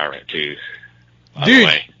freaking tyrant too. Dude,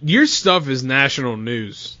 your stuff is national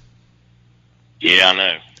news. Yeah, I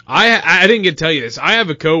know. I didn't get to tell you this. I have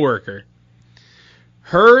a coworker.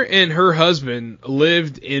 Her and her husband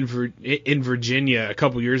lived in Virginia a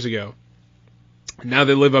couple years ago. Now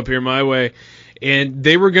they live up here my way. And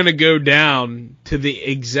they were going to go down to the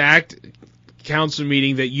exact council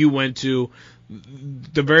meeting that you went to,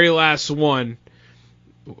 the very last one,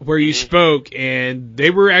 where you spoke, and they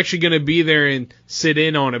were actually going to be there and sit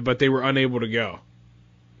in on it, but they were unable to go.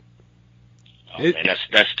 Oh, man,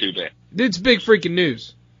 that's too bad. It's big freaking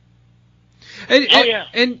news.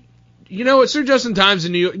 And you know what, Sir Justin Tyme's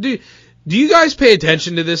in New York. Do you guys pay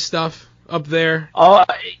attention to this stuff up there? Oh,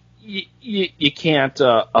 you can't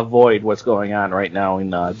avoid what's going on right now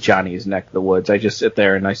in Johnny's neck of the woods. I just sit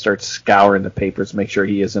there and I start scouring the papers, make sure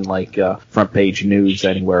he isn't like front page news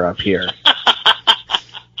anywhere up here.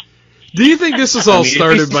 Do you think this was all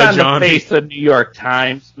started by Johnny? If he's on the face of the New York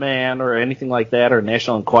Times, man, or anything like that, or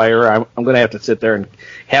National Enquirer, I'm going to have to sit there and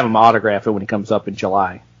have him autograph it when he comes up in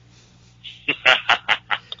July.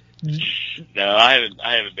 No, I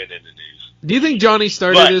haven't been in the news. Do you think Johnny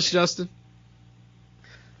started this, Justin?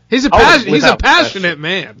 He's a passionate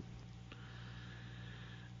man.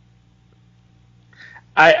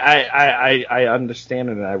 I understand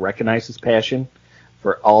and I recognize his passion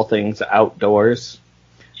for all things outdoors.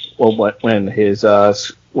 Well, when one of his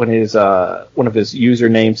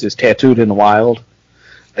usernames is tattooed in the wild,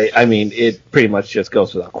 I mean, it pretty much just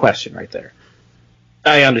goes without question right there.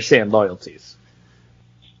 I understand loyalties.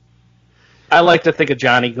 I like to think of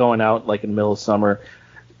Johnny going out like in the middle of summer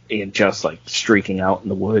and just like streaking out in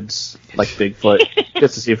the woods like Bigfoot,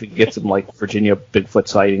 just to see if we can get some like Virginia Bigfoot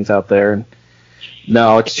sightings out there. And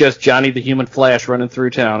no, it's just Johnny the Human Flash running through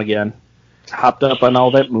town again, hopped up on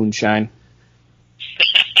all that moonshine.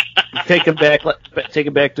 Take him back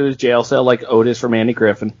to his jail cell like Otis from Andy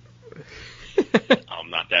Griffin. I'm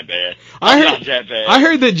not that bad. Not that bad. I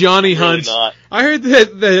heard that Johnny really hunts. I heard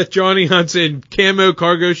that Johnny hunts in camo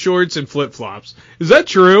cargo shorts and flip flops. Is that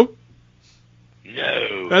true?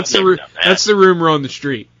 No. That's the rumor on the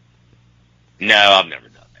street. No, I've never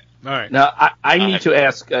done that. All right. Now I need to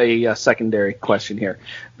ask a secondary question here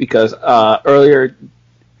because earlier,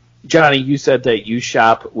 Johnny, you said that you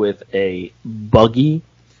shop with a buggy.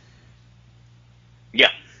 Yeah.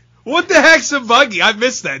 What the heck's a buggy? I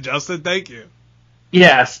missed that, Justin. Thank you.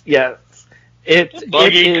 Yes.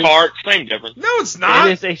 Buggy, cart, same difference. No, it's not.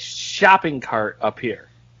 It is a shopping cart up here.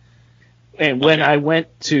 And when I went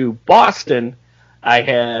to Boston, I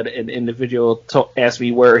had an individual ask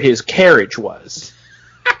me where his carriage was.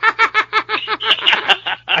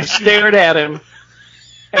 I stared at him,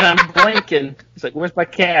 and I'm blinking. He's like, "Where's my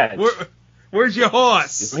carriage? Where's your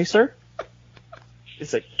horse?" Excuse me, sir?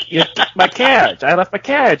 He's like, "You took my carriage. I left my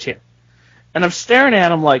carriage here." And I'm staring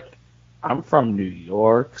at him like, I'm from New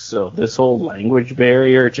York, so this whole language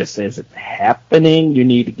barrier just isn't happening. You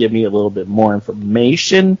need to give me a little bit more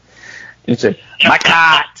information. And he said, "My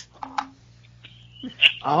cart."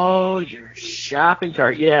 Oh, your shopping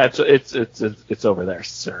cart. Yeah, it's over there,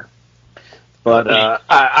 sir. But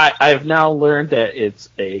I've now learned that it's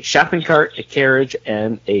a shopping cart, a carriage,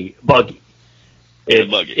 and a buggy.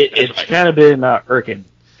 It's right. Kind of been irking.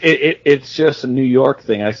 It's just a New York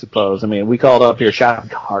thing, I suppose. I mean, we call it up here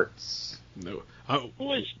shopping carts. No,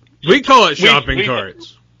 we call it shopping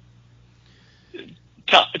carts.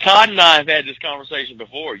 Todd and I have had this conversation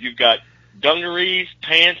before. You've got dungarees,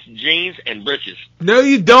 pants, jeans, and breeches. No,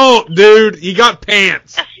 you don't, dude. You got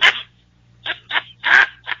pants.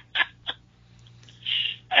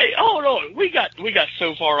 Hey, hold on. We got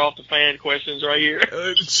so far off the fan questions right here.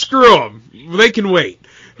 Screw them. They can wait.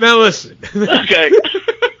 Now listen. Okay.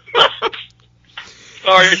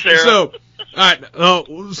 Sorry, Sarah. So, all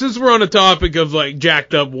right. Since we're on the topic of like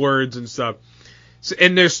jacked up words and stuff,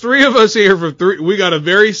 and there's three of us here for three. We got a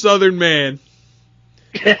very southern man.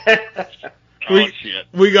 Shit.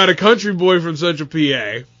 We got a country boy from Central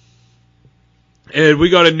PA, and we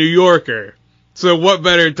got a New Yorker. So what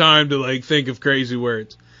better time to like think of crazy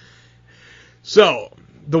words? So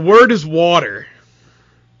the word is water.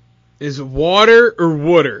 Is it water or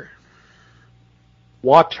wooder?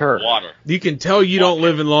 Water. Water. You can tell you don't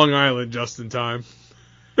live in Long Island just in time.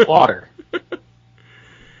 Water.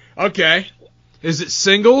 Okay. Is it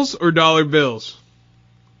singles or dollar bills?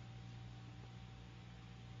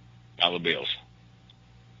 Dollar bills.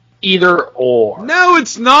 Either or. No,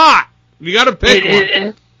 it's not. You got to pick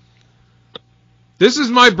one. This is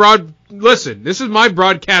my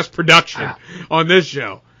broadcast production on this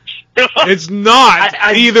show. It's not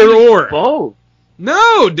either or. Both.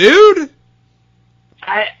 No, dude.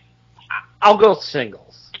 I'll go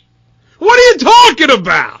singles. What are you talking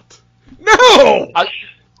about? No.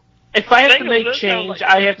 If I have to Singles, make that sounds change, like-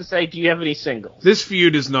 I have to say, do you have any singles? This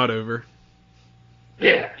feud is not over.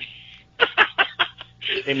 Yeah.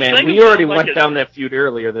 Hey, man, Singles we already sounds like went a- down that feud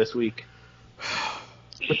earlier this week.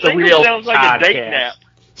 With the Single real sounds like a date podcast.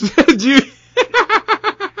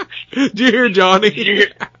 nap. Did you hear Johnny? Did you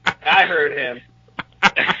hear- I heard him.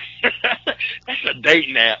 That's a date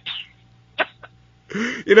nap.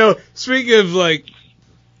 You know, speaking of like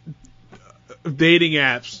dating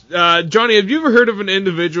apps, Johnny, have you ever heard of an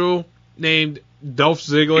individual named Dolph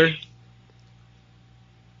Ziggler?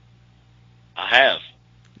 I have.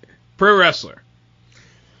 Pro wrestler.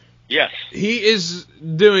 Yes. He is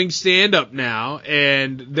doing stand-up now,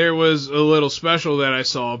 and there was a little special that I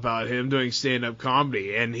saw about him doing stand-up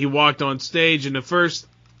comedy, and he walked on stage, and the first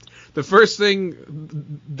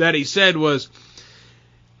thing that he said was,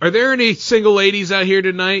 "Are there any single ladies out here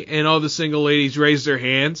tonight?" And all the single ladies raised their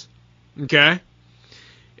hands. Okay?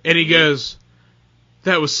 And he goes,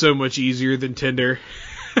 "That was so much easier than Tinder."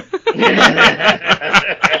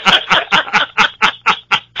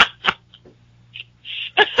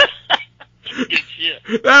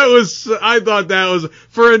 I thought that was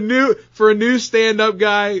for a new stand-up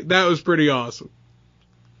guy, that was pretty awesome.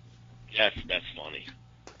 Yes, that's funny.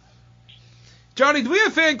 Johnny, do we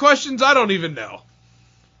have fan questions? I don't even know.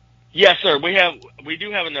 Yes, sir. We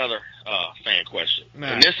do have another fan question,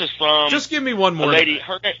 and this is from Just give me one a more. lady.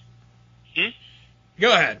 Her name.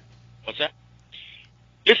 Go ahead. What's that?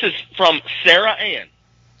 This is from Sarah Ann,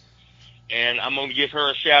 and I'm going to give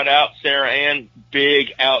her a shout out. Sarah Ann,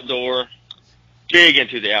 big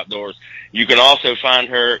into the outdoors. You can also find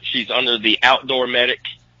her. She's under the Outdoor Medic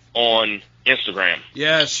on Instagram.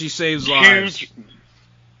 Yeah, she saves lives. Huge.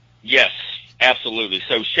 Yes, absolutely.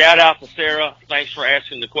 So shout out to Sarah. Thanks for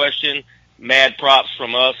asking the question. Mad props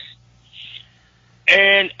from us.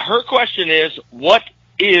 And her question is, what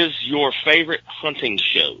is your favorite hunting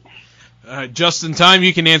show? Just in time,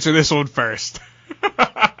 you can answer this one first.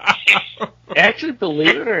 Actually,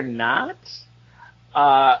 believe it or not,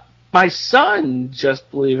 my son just,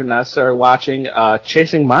 believe it or not, started watching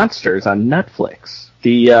Chasing Monsters on Netflix,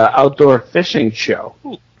 the outdoor fishing show.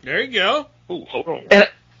 Ooh, There you go. ooh, hold on. And,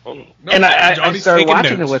 Hold on. and I Johnny's started taking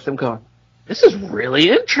watching notes. it with him going, this is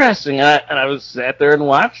really interesting. And I was sat there and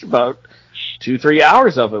watched about 2-3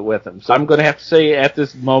 hours of it with him. So I'm going to have to say at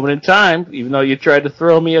this moment in time, even though you tried to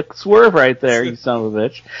throw me a swerve right there, you son of a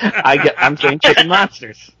bitch, I'm saying Chicken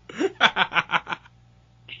Monsters.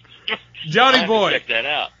 Johnny I have to boy. check that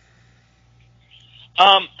out.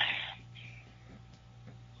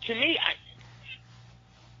 To me,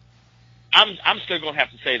 I'm still going to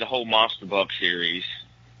have to say the whole Monster Buck series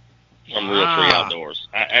from Real Free Outdoors.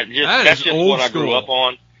 That That's is just old what I grew school. up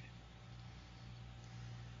on.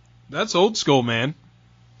 That's old school, man.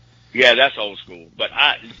 Yeah, that's old school. But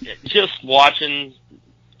just watching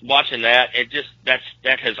that,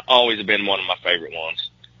 that has always been one of my favorite ones.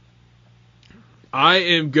 I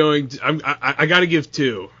am going to. I got to give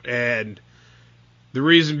two, and the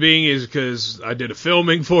reason being is because I did a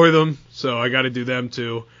filming for them, so I got to do them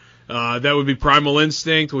too. That would be Primal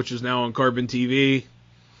Instinct, which is now on Carbon TV,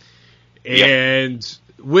 and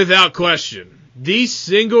without question, the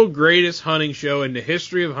single greatest hunting show in the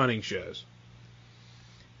history of hunting shows.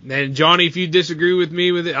 And Johnny, if you disagree with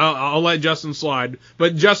me with it, I'll let Justin slide.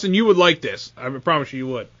 But Justin, you would like this. I promise you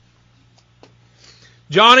would.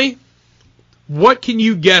 Johnny, what can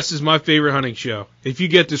you guess is my favorite hunting show? If you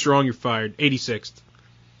get this wrong, you're fired. 86th.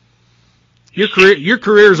 Your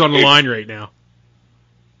career's on the line right now.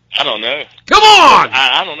 I don't know. Come on!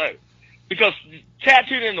 I don't know. Because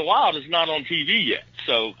Tattooed in the Wild is not on TV yet,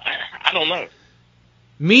 so I don't know.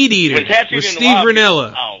 Meat Eater with Steve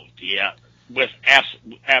Ranella. Oh, yeah.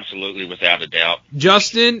 Absolutely, without a doubt.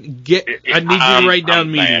 Justin, I need you to write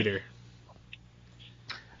down Meat Eater.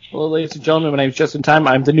 Hello, ladies and gentlemen. My name is Justin Tyme.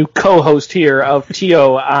 I'm the new co-host here of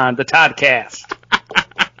T.O. on the Toddcast.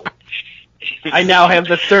 I now have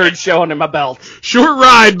the third show under my belt. Short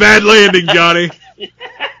ride, bad landing, Johnny.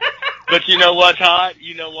 But you know what, Todd?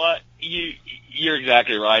 You know what? You're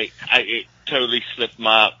exactly right. It totally slipped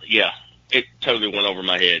it totally went over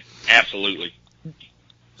my head. Absolutely.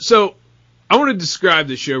 So, I want to describe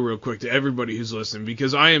the show real quick to everybody who's listening,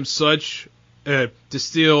 because I am such, to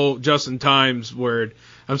steal Justin Tyme's word,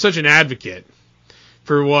 I'm such an advocate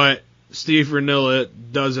for what Steve Ranella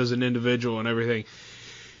does as an individual and everything.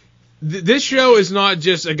 This show is not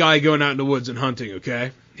just a guy going out in the woods and hunting,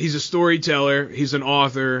 okay? He's a storyteller. He's an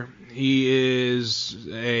author. He is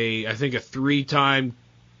I think a 3-time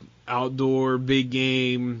outdoor big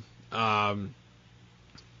game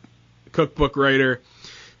cookbook writer.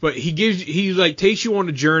 But he takes you on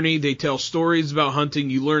a journey. They tell stories about hunting.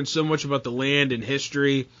 You learn so much about the land and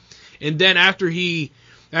history. And then after he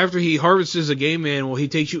harvests a game animal, he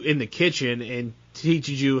takes you in the kitchen and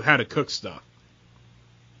teaches you how to cook stuff.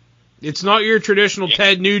 It's not your traditional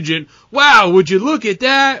Ted Nugent, wow, would you look at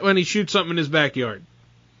that, when he shoots something in his backyard.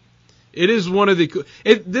 It is one of the...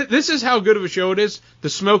 this is how good of a show it is. The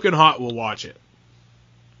Smoking Hot will watch it.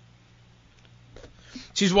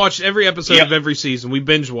 She's watched every episode of every season. We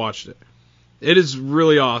binge-watched it. It is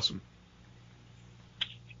really awesome.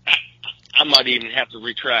 I might even have to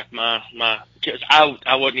retract my because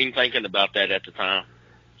I wasn't even thinking about that at the time.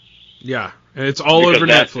 Yeah, and it's all over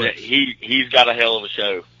Netflix. He's got a hell of a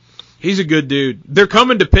show. He's a good dude. They're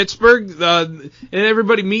coming to Pittsburgh, and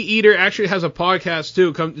everybody, Meat Eater actually has a podcast too.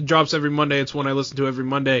 It drops every Monday. It's one I listen to every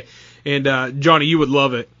Monday. And Johnny, you would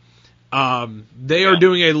love it. They are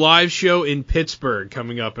doing a live show in Pittsburgh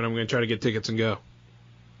coming up, and I'm going to try to get tickets and go.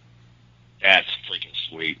 That's freaking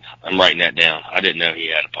sweet. I'm writing that down. I didn't know he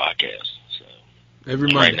had a podcast, so every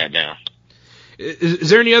I'm Monday. writing that down. Is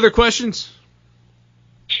there any other questions?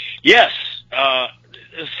 Yes. A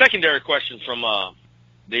secondary question from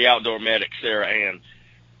the outdoor medic, Sarah Ann.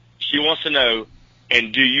 She wants to know,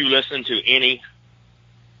 and do you listen to any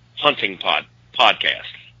hunting podcast?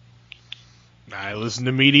 I listen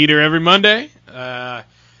to Meat Eater every Monday. I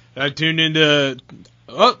tune into...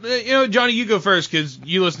 Oh, Johnny, you go first, because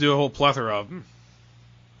you listen to a whole plethora of them.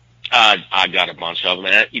 I got a bunch of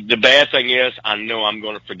them. The bad thing is, I know I'm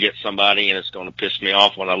going to forget somebody, and it's going to piss me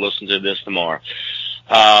off when I listen to this tomorrow.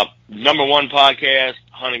 Number one podcast,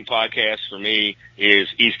 hunting podcast for me, is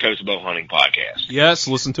East Coast Bow Hunting Podcast. Yes,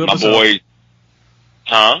 listen to it myself. My boys,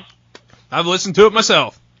 huh? I've listened to it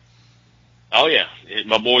myself. Oh, yeah.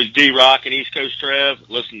 My boys D-Rock and East Coast Trev,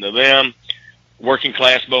 listen to them. Working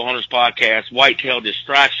Class Bow Hunters Podcast, Whitetail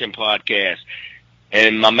Distraction Podcast.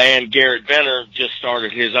 And my man Garrett Venner just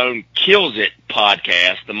started his own Kills It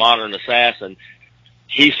podcast, The Modern Assassin.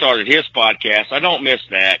 He started his podcast. I don't miss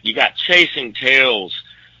that. You got Chasing Tales,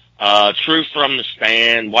 Truth from the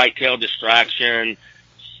Stand, Whitetail Distraction,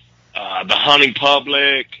 The Hunting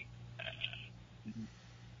Public.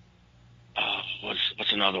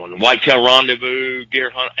 What's another one? Whitetail Rendezvous, Deer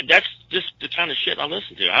Hunt. That's just the kind of shit I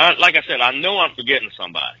listen to. Like I said, I know I'm forgetting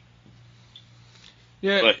somebody.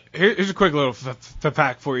 Yeah, but here's a quick little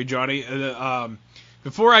fact for you, Johnny.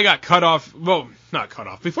 Before I got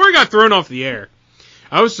before I got thrown off the air,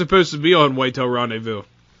 I was supposed to be on Whitetail Rendezvous.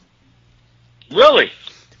 Really?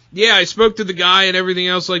 Yeah, I spoke to the guy and everything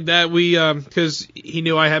else like that. We, because he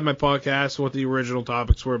knew I had my podcast, what the original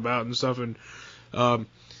topics were about and stuff, and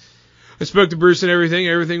I spoke to Bruce and everything.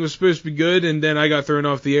 Everything was supposed to be good, and then I got thrown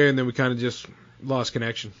off the air, and then we kind of just lost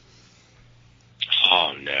connection.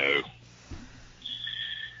 Oh no!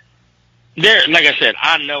 Like I said,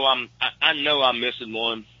 I know I'm missing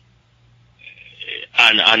one.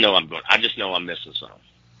 I know I'm going. I just know I'm missing some.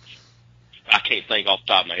 I can't think off the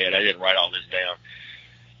top of my head. I didn't write all this down.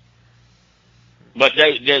 But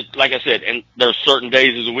like I said, and there's certain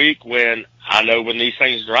days of the week when I know when these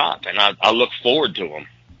things drop, and I look forward to them.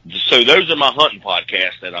 So those are my hunting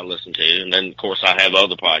podcasts that I listen to, and then of course I have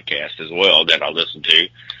other podcasts as well that I listen to.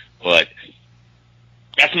 But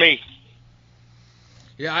that's me.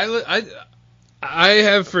 Yeah, I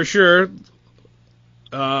have for sure.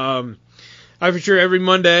 I for sure every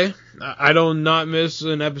Monday. I do not miss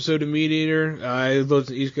an episode of Meat Eater. I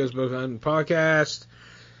listen to East Coast Bow Hunting Podcast.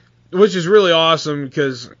 which is really awesome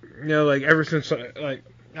because, you know, like, ever since, like,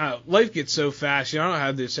 life gets so fast, you know, I don't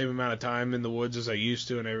have the same amount of time in the woods as I used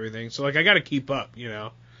to and everything. So, like, I got to keep up, you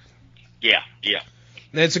know. Yeah.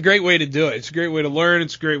 And it's a great way to do it. It's a great way to learn.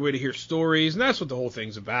 It's a great way to hear stories, and that's what the whole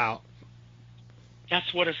thing's about.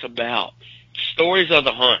 That's what it's about. Stories of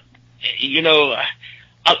the hunt. You know,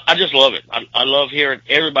 I just love it. I love hearing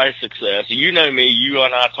everybody's success. You know me. You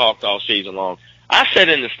and I talked all season long. I sat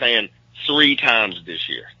in the stand 3 times this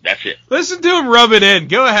year. That's it. Listen to him rub it in.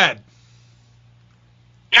 Go ahead.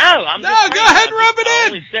 No, go ahead and rub it in. I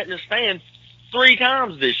only sat in the stand 3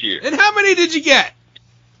 times this year. And how many did you get?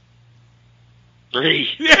 3.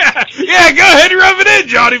 Yeah, go ahead and rub it in,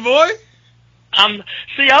 Johnny boy.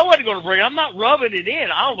 I wasn't going to bring it. I'm not rubbing it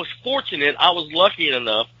in. I was fortunate. I was lucky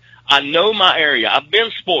enough. I know my area. I've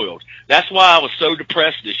been spoiled. That's why I was so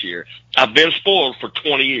depressed this year. I've been spoiled for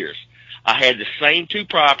 20 years. I had the same 2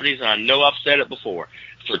 properties, and I know I've said it before,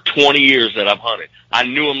 for 20 years that I've hunted. I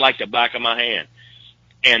knew them like the back of my hand.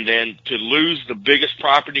 And then to lose the biggest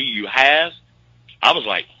property you have, I was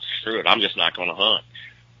like, screw it, I'm just not going to hunt.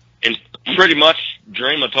 And pretty much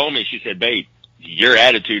Dreama told me, she said, babe, your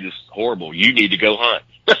attitude is horrible. You need to go hunt.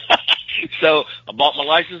 So I bought my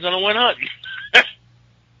license and I went hunting.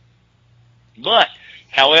 But,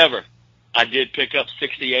 however, I did pick up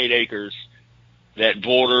 68 acres that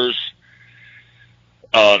borders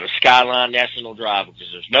the Skyline National Drive,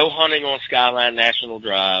 because there's no hunting on Skyline National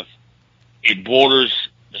Drive. It borders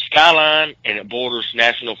the Skyline, and it borders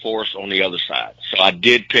National Forest on the other side. So I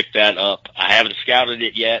did pick that up. I haven't scouted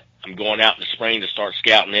it yet. I'm going out in the spring to start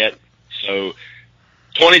scouting it. So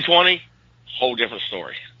 2020, whole different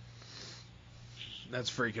story.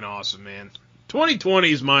 That's freaking awesome, man.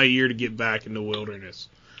 2020 is my year to get back in the wilderness.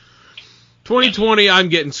 2020, I'm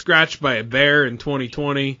getting scratched by a bear in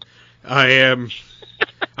 2020. I'm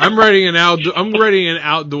writing an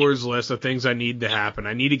outdoors list of things I need to happen.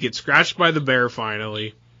 I need to get scratched by the bear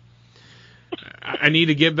finally. I need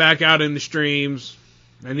to get back out in the streams.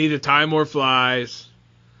 I need to tie more flies.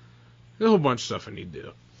 There's a whole bunch of stuff I need to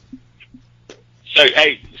do. So,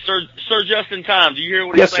 hey, Sir Justin Tyme, do you hear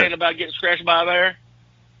what he's saying about getting scratched by a bear?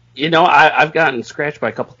 You know, I've gotten scratched by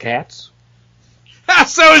a couple cats.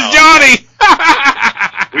 So is Johnny.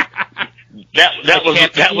 that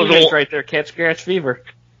was right there. Cat scratch fever.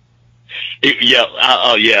 Yeah.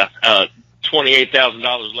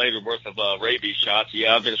 $28,000 later worth of rabies shots.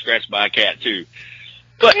 Yeah, I've been scratched by a cat too.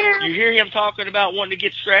 But you hear him talking about wanting to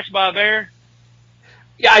get scratched by a bear?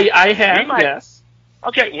 Yeah, I have. Yes.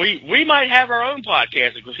 Okay, we might have our own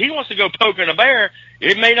podcast because he wants to go poking a bear.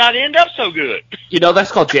 It may not end up so good. You know,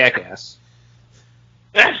 that's called jackass.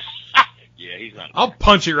 Yeah, he's not. I'll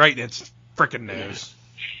punch it right in its frickin' nose.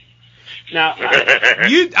 Now,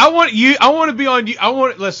 I want to be on you.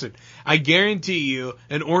 Listen, I guarantee you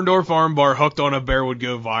an Orndorff armbar hooked on a bear would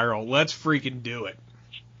go viral. Let's freaking do it.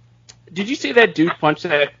 Did you see that dude punch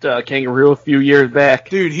that kangaroo a few years back?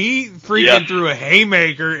 Dude, he freaking threw a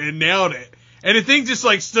haymaker and nailed it. And the thing just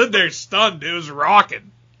like stood there stunned. It was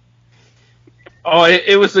rocking. Oh,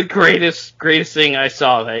 it was the greatest thing I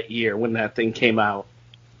saw that year when that thing came out.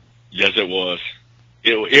 Yes, it was.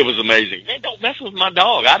 It was amazing. Man, don't mess with my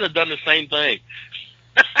dog. I'd have done the same thing.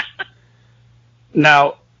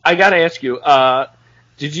 Now, I got to ask you, have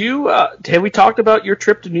we talked about your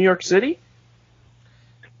trip to New York City?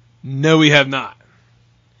 No, we have not.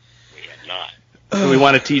 We have not. Do we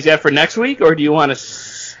want to tease that for next week, or do you want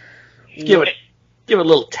to give it a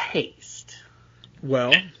little taste?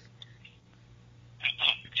 Well,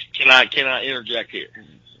 can I interject here?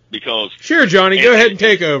 Because sure, Johnny, go ahead and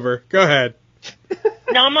take over. Go ahead.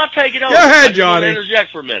 No, I'm not taking over. Go ahead, I Johnny. want to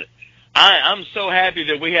interject for a minute. I'm so happy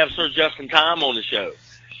that we have Sir Justin Tyme on the show.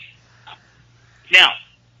 Now,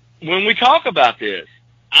 when we talk about this,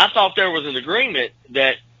 I thought there was an agreement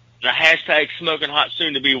that the hashtag smoking hot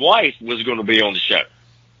soon to be wife was going to be on the show.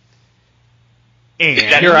 And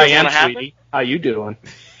here I am, sweetie. How you doing?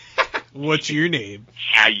 What's your name?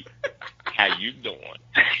 How you doing?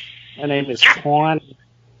 My name is Tawny.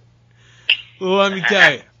 Well, let me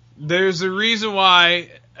tell you, there's a reason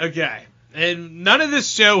why. Okay, and none of this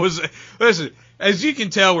show was. Listen, as you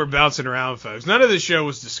can tell, we're bouncing around, folks. None of this show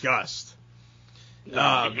was discussed. No.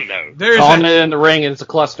 Calling it in the ring, and it's a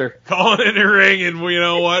cluster. Calling it in the ring, and you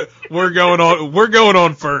know what? We're going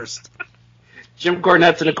on first. Jim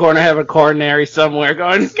Cornette's in the corner having a coronary somewhere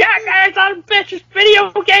going, "Yeah, guys, I'm bitches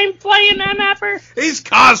video game playing an upper." He's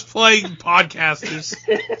cosplaying podcasters.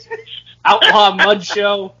 Outlaw Mud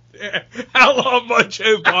Show. Yeah, Outlaw Mud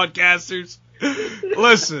Show podcasters.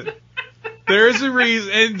 Listen, there is a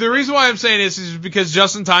reason, and the reason why I'm saying this is because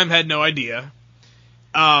Justin Tyme had no idea.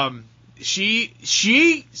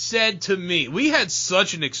 she said to me, we had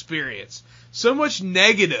such an experience. So much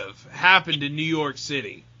negative happened in New York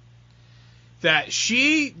City that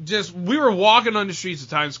we were walking on the streets of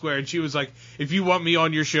Times Square, and she was like, if you want me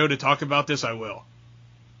on your show to talk about this, I will.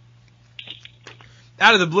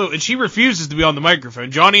 Out of the blue. And she refuses to be on the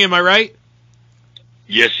microphone. Johnny, am I right?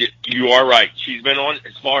 Yes, you are right. She's been on,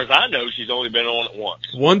 as far as I know, she's only been on it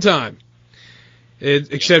once. One time.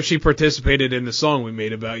 Except she participated in the song we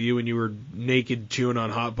made about you when you were naked chewing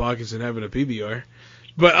on Hot Pockets and having a PBR.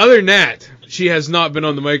 But other than that, she has not been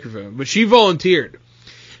on the microphone. But she volunteered.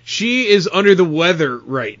 She is under the weather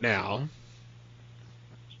right now.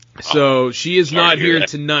 So she is not here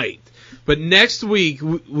tonight. But next week,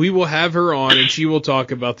 we will have her on, and she will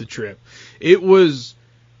talk about the trip. It was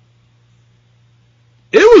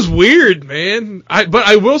weird, man. But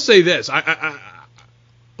I will say this. A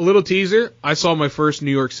little teaser. I saw my first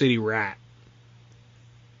New York City rat.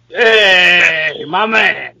 Hey, my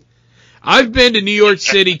man. I've been to New York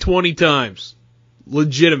City 20 times.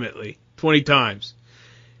 Legitimately. 20 times.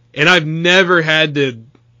 And I've never had the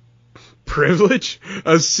privilege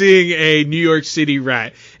of seeing a New York City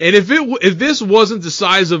rat. And if this wasn't the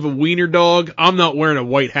size of a wiener dog, I'm not wearing a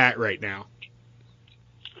white hat right now.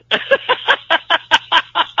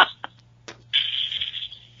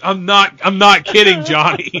 I'm not kidding,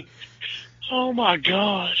 Johnny. Oh my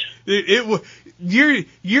God!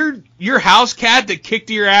 Your house cat that kicked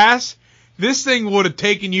your ass. This thing would have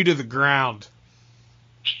taken you to the ground.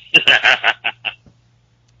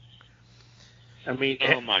 I mean,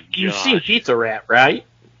 oh my God! You've seen Pizza Rat, right?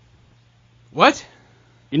 What?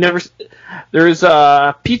 You never? There's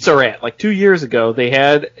a Pizza Rat. Like 2 years ago, they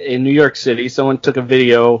had in New York City. Someone took a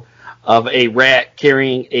video of a rat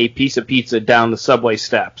carrying a piece of pizza down the subway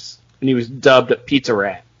steps, and he was dubbed Pizza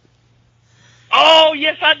Rat. Oh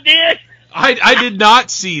yes, I did. I did not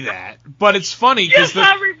see that, but it's funny because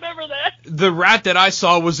I remember that. The rat that I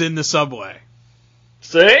saw was in the subway.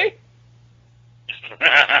 See?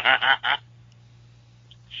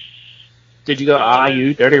 Did you go,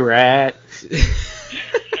 you dirty rat?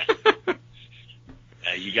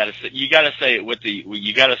 You gotta say it with the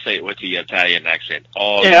Italian accent.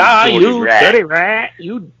 Oh, yeah, you rat. dirty rat.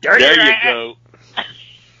 You dirty there rat. There you go.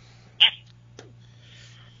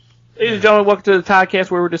 Ladies and gentlemen, welcome to the podcast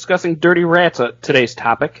where we're discussing dirty rats. Today's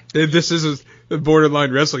topic. This is a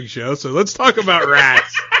borderline wrestling show, so let's talk about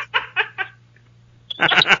rats.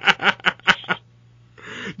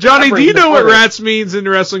 Johnny, do you know what rats means in the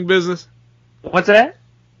wrestling business? What's that?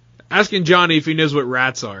 Asking Johnny if he knows what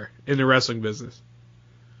rats are in the wrestling business.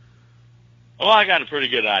 Well, I got a pretty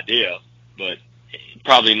good idea, but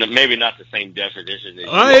probably maybe not the same definition as you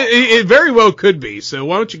it very well could be, so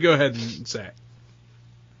why don't you go ahead and say it?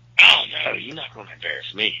 Oh, no, you're not going to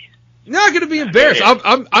embarrass me. Not going to be embarrassed.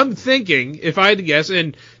 I'm thinking, if I had to guess,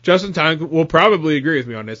 and Justin Tyme will probably agree with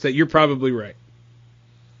me on this, that you're probably right.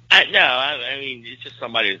 I mean, it's just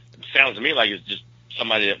somebody, it sounds to me like it's just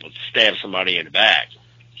somebody that would stab somebody in the back.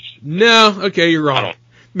 No, okay, you're wrong.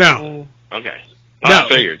 No. Okay. No, I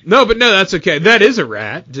figured. No, but no, that's okay. That is a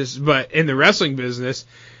rat. But in the wrestling business,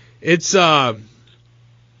 it are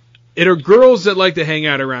girls that like to hang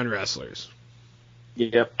out around wrestlers.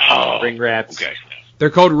 Yep. Oh, ring rats. Okay. They're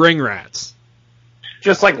called ring rats.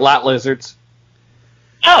 Just like lot lizards.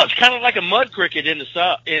 Oh, it's kind of like a mud cricket in the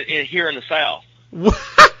south, here in the South.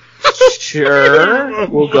 Sure,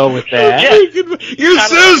 we'll go with that. Yeah. You're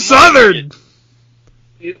so southern.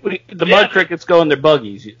 The mud crickets go in their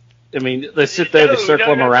buggies. I mean, they sit there, they circle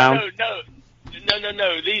them around.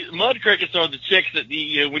 No. These mud crickets are the chicks that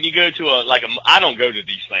when you go to I don't go to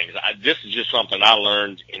these things. This is just something I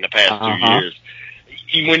learned in the past 2 years.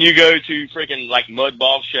 When you go to freaking like mud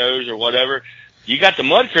ball shows or whatever, you got the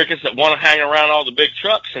mud crickets that want to hang around all the big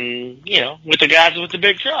trucks and, with the guys with the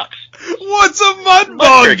big trucks. What's a mud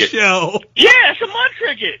bog show? Yeah, it's a mud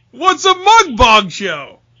cricket. What's a mud bog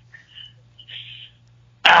show?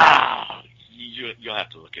 You'll have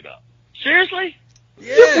to look it up. Seriously?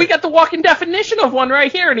 Yeah. We got the walking definition of one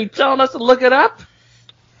right here, and he's telling us to look it up?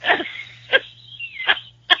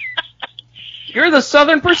 You're the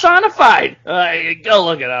Southern personified. Go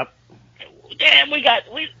look it up. Damn, we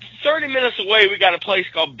 30 minutes away, we got a place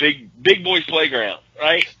called Big Boys Playground,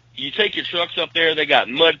 right? You take your trucks up there, they got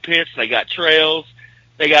mud pits, they got trails,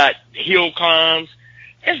 they got hill climbs.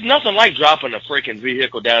 There's nothing like dropping a freaking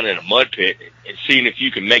vehicle down in a mud pit and seeing if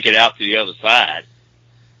you can make it out to the other side.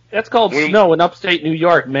 That's called snow in upstate New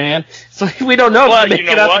York, man. So we don't know if we make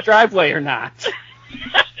it out the driveway or not.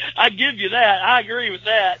 I give you that. I agree with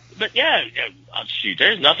that. But yeah, shoot,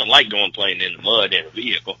 there's nothing like going playing in the mud in a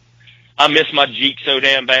vehicle. I miss my Jeep so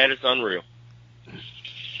damn bad, it's unreal.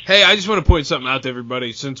 Hey, I just want to point something out to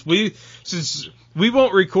everybody. Since we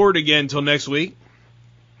won't record again until next week,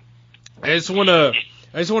 I just want to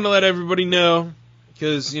let everybody know,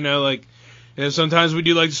 because sometimes we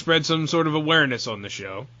do like to spread some sort of awareness on the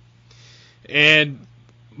show. And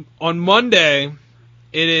on Monday,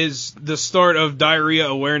 it is the start of Diarrhea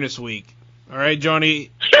Awareness Week. All right,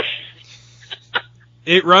 Johnny.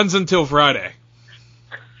 It runs until Friday.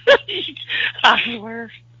 I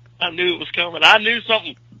swear, I knew it was coming. I knew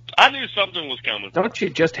something was coming. Don't you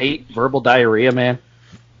just hate verbal diarrhea, man?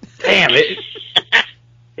 Damn it!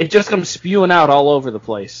 It just comes spewing out all over the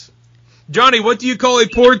place. Johnny, what do you call a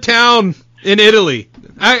poor town in Italy?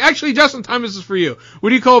 Actually, Justin, Tyme, this is for you. What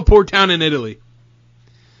do you call a poor town in Italy?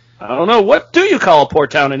 I don't know. What do you call a poor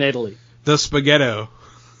town in Italy? The Spaghetto.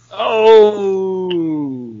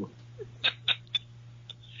 Oh.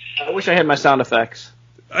 I wish I had my sound effects.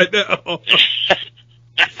 I know.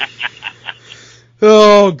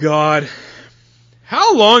 Oh, God.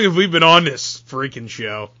 How long have we been on this freaking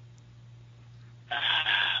show?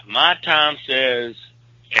 My time says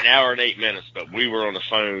an hour and 8 minutes, but we were on the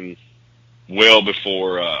phone well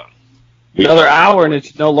before. Another hour, and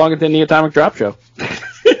it's no longer than the Atomic Drop Show.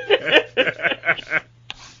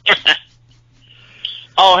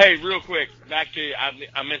 Oh, hey, real quick, back to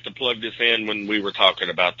I meant to plug this in when we were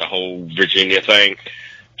talking about the whole Virginia thing.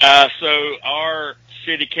 So our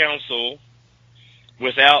city council,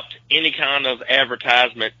 without any kind of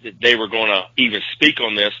advertisement that they were going to even speak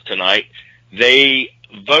on this tonight, they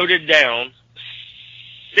voted down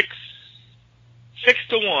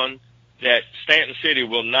 6-1 that Stanton City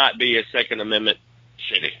will not be a Second Amendment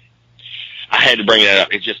city. I had to bring that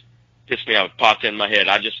up. It just pissed me off. It popped in my head.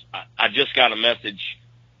 I just got a message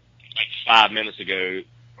like 5 minutes ago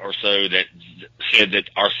or so that said that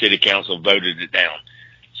our city council voted it down.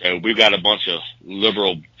 So we've got a bunch of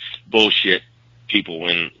liberal bullshit people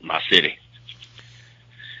in my city.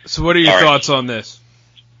 So what are your thoughts on this?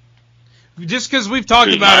 Just because we've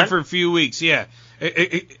talked about it for a few weeks, yeah.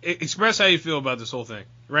 Express how you feel about this whole thing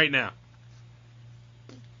right now.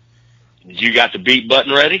 You got the beat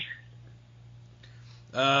button ready?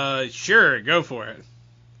 Sure, go for it.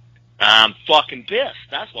 I'm fucking pissed.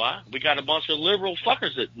 That's why. We got a bunch of liberal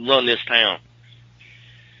fuckers that run this town.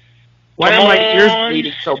 Why are my ears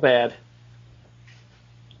bleeding so bad?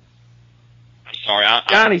 I'm sorry.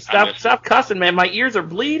 Johnny, stop cussing, man. My ears are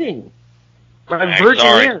bleeding. My I'm virgin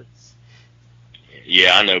sorry. ears.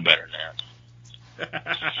 Yeah, I know better now.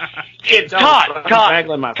 I'm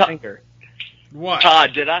waggling my finger. What?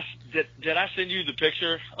 Todd, did I send you the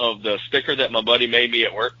picture of the sticker that my buddy made me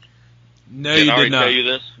at work? No, you did I not. tell you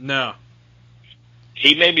this? No.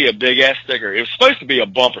 He made me a big ass sticker. It was supposed to be a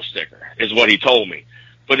bumper sticker, is what he told me,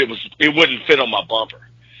 but it wouldn't fit on my bumper.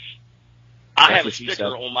 I have a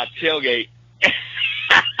sticker on my tailgate.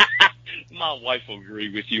 My wife will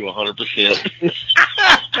agree with you 100%.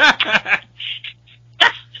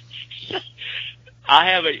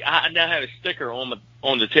 I now have a sticker on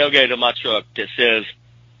the tailgate of my truck that says,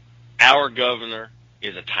 "Our governor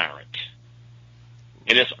is a tyrant,"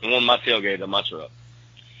 and it's on my tailgate of my truck.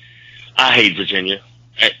 I hate Virginia.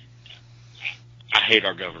 I hate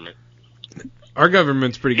our government. Our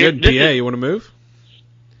government's pretty good in PA. You want to move?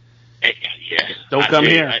 Yeah. Don't come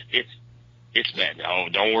here. It's bad. No,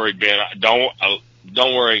 don't worry, Ben. Don't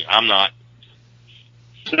worry. I'm not.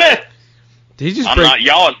 Did he just I'm not.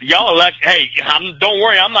 Y'all elect. Hey, don't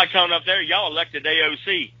worry. I'm not coming up there. Y'all elected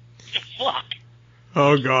AOC. Fuck.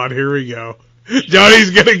 Oh God, here we go.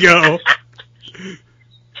 Johnny's gonna go.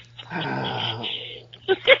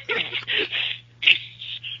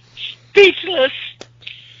 Speechless.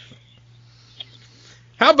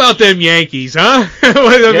 How How about them Yankees, huh? How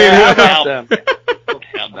about them?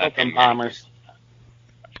 How about them Bombers?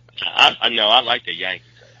 I know. I like the Yankees.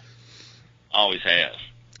 Always have.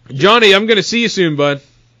 Johnny, I'm going to see you soon, bud.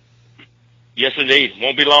 Yes, indeed.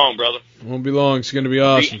 Won't be long, brother. Won't be long. It's going to be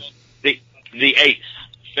awesome. The 8th.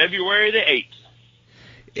 February the 8th.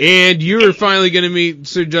 And you're finally going to meet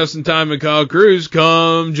Sir Justin Tyme and Kyle Cruz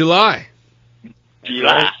come July.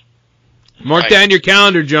 July. Mark Right. down your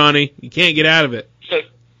calendar, Johnny. You can't get out of it.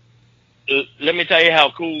 So, let me tell you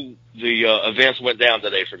how cool the events went down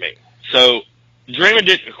today for me. So, Dreamer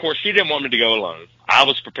did, of course, she didn't want me to go alone. I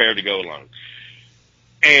was prepared to go alone.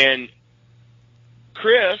 And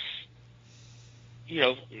Chris, you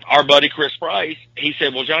know, our buddy Chris Price, he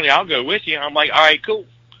said, well, Johnny, I'll go with you. I'm like, all right, cool.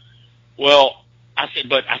 Well, I said,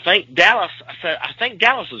 but I think Dallas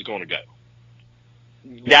is going to go.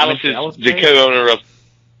 Dallas is the co-owner of,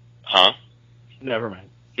 huh? Never mind.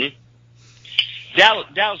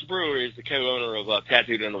 Dallas Brewer is the co-owner of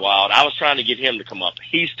Tattooed in the Wild. I was trying to get him to come up.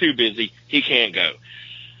 He's too busy. He can't go.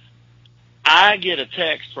 I get a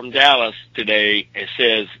text from Dallas today. It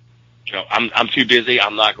says, I'm too busy.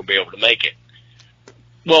 I'm not going to be able to make it.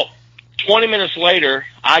 Well, 20 minutes later,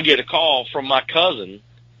 I get a call from my cousin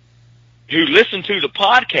who listened to the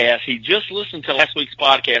podcast. He just listened to last week's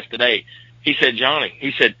podcast today. He said, Johnny,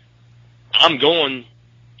 he said, I'm going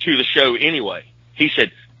to the show anyway. He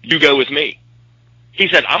said, you go with me. He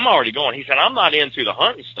said, I'm already going. He said, I'm not into the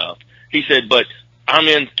hunting stuff. He said, but I'm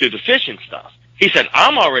into the fishing stuff. He said,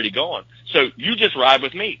 I'm already going. So you just ride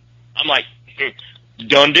with me. I'm like,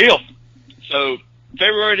 done deal. So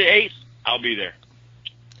February the 8th, I'll be there.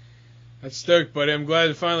 That's stoked, buddy. I'm glad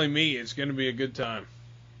to finally meet you. It's going to be a good time.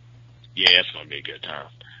 Yeah, it's going to be a good time.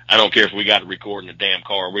 I don't care if we got to record in the damn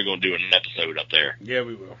car. We're going to do an episode up there. Yeah,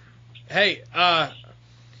 we will. Hey,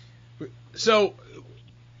 so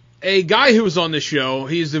a guy who was on the show,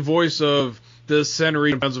 he's the voice of the Center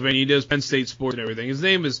region of Pennsylvania. He does Penn State sports and everything. His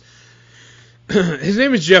name is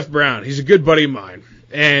Jeff Brown. He's a good buddy of mine.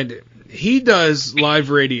 And he does live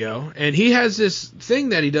radio, and he has this thing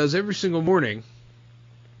that he does every single morning.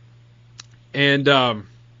 And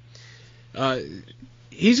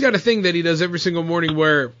he's got a thing that he does every single morning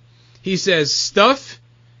where he says stuff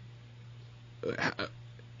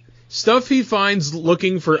he finds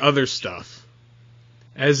looking for other stuff.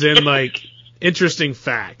 As in, like, interesting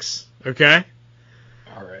facts. Okay?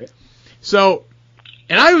 All right. So,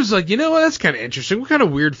 and I was like, you know what? That's kind of interesting. What kind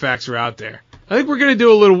of weird facts are out there? I think we're going to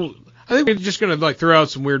do a little... I think we're just going to, like, throw out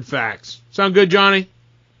some weird facts. Sound good, Johnny?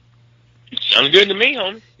 Sounds good to me,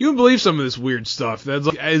 homie. You wouldn't believe some of this weird stuff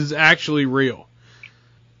that is actually real.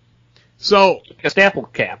 So... A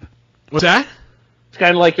Snapple cap. What's that? It's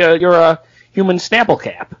kind of like you're a human Snapple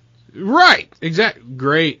cap. Right. Exactly.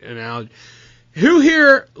 Great analogy. Who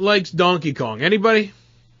here likes Donkey Kong? Anybody?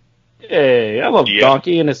 Hey, I love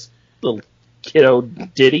Donkey and his little kiddo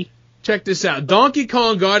ditty. Check this out. Donkey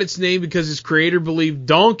Kong got its name because its creator believed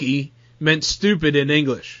donkey meant stupid in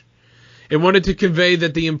English. It wanted to convey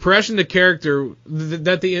that the impression the character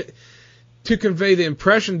that the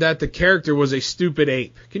character was a stupid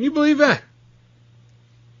ape. Can you believe that?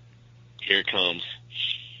 Here it comes.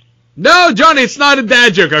 No, Johnny, it's not a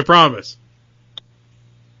dad joke, I promise.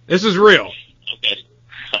 This is real.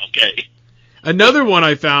 Okay. Another one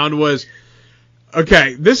I found was,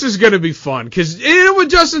 okay, this is going to be fun, because you know what,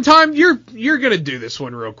 Justin Tyme, you're going to do this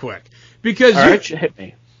one real quick. Because all right, hit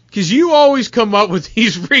me. Because you always come up with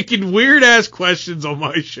these freaking weird-ass questions on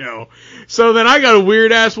my show. So then I got a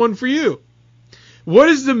weird-ass one for you. What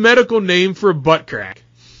is the medical name for a butt crack?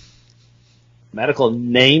 Medical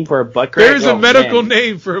name for a butt crack? There's a medical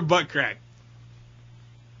name for a butt crack.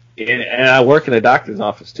 And I work in a doctor's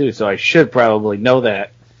office, too, so I should probably know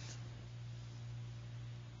that.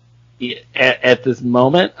 At this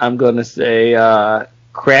moment, I'm going to say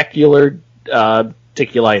cracular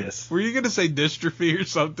ticulitis. Were you going to say dystrophy or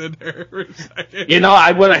something there for a second? You know,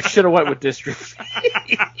 I should have went with dystrophy.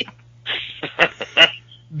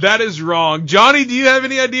 That is wrong. Johnny, do you have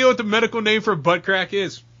any idea what the medical name for a butt crack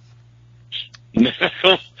is?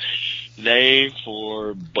 Medical name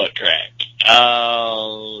for butt crack.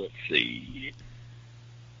 Let's see.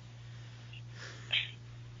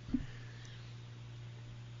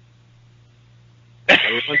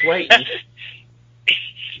 Everyone's waiting.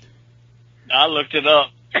 I looked it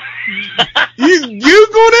up. You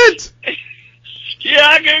Googled it? Yeah,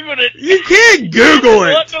 I Googled it. You can't Google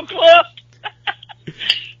it. Intergluteal cleft.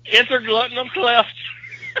 Intergluteal cleft.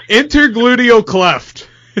 Intergluteal cleft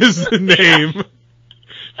is the name.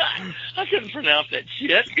 I couldn't pronounce that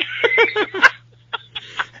shit.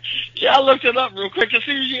 Yeah, I looked it up real quick as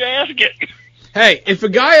soon as you asked it. Hey, if a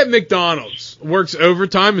guy at McDonald's works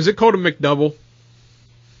overtime, is it called a McDouble?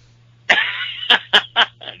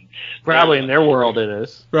 Probably in their world it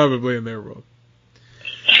is. Probably in their world.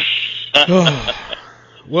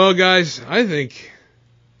 Well, guys, I think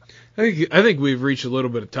we've reached a little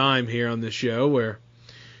bit of time here on this show where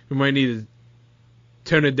we might need to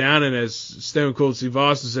tone it down and, as Stone Cold Steve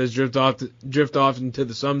Austin says, drift off into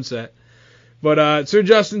the sunset. But Sir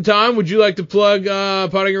Justin Tyme, would you like to plug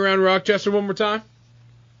Potting Around Rochester one more time?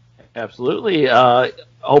 Absolutely.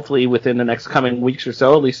 Hopefully within the next coming weeks or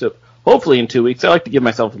so, at least hopefully in 2 weeks. I like to give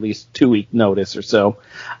myself at least 2 week notice or so.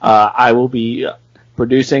 I will be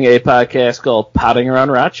producing a podcast called Potting Around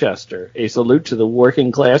Rochester, a salute to the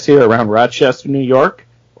working class here around Rochester, New York,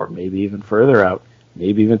 or maybe even further out,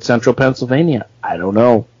 maybe even central Pennsylvania. I don't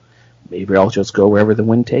know. Maybe I'll just go wherever the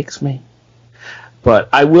wind takes me. But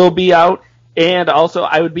I will be out, and also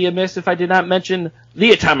I would be amiss if I did not mention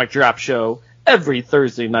the Atomic Drop Show every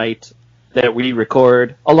Thursday night that we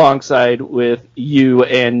record alongside with you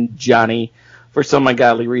and Johnny. For some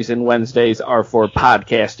ungodly reason, Wednesdays are for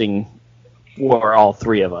podcasting for all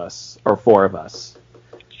three of us, or four of us.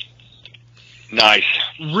 Nice.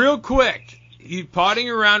 Real quick, you potting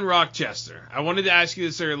around Rochester. I wanted to ask you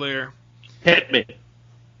this earlier. Hit me.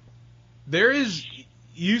 There is,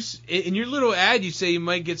 in your little ad, you say you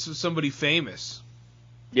might get somebody famous.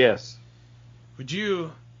 Yes.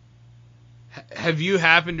 Have you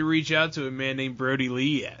happened to reach out to a man named Brody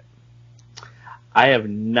Lee yet? I have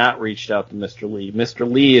not reached out to Mr. Lee. Mr.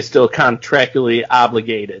 Lee is still contractually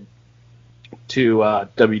obligated to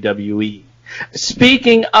WWE.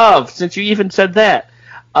 Speaking of, since you even said that,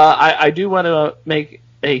 I do want to make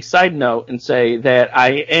a side note and say that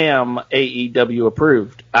I am AEW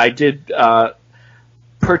approved. I did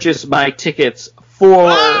purchase my tickets for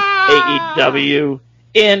AEW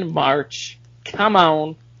in March. Come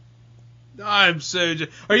on. I'm so...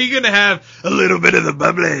 Are you going to have a little bit of the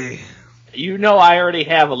bubbly? You know I already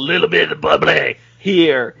have a little bit of the bubbly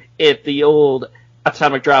here at the old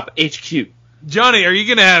Atomic Drop HQ. Johnny, are you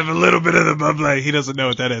going to have a little bit of the bubbly? He doesn't know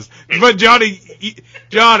what that is. But Johnny,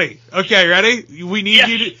 okay, ready? We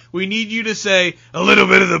need you to say a little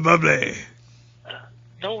bit of the bubbly.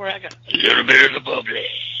 Don't worry, I got a little bit of the bubbly.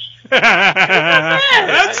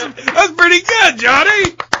 That's pretty good,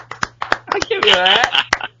 Johnny. I'll give you that.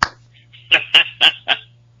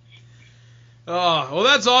 Oh, well,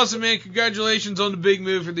 that's awesome, man. Congratulations on the big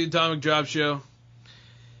move for the Atomic Drop Show.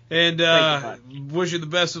 And wish you the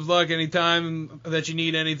best of luck anytime that you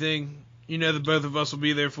need anything. You know that both of us will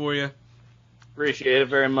be there for you. Appreciate it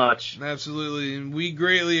very much. Absolutely. And we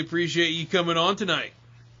greatly appreciate you coming on tonight.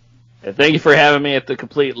 And thank you for having me at the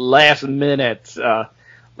complete last minute.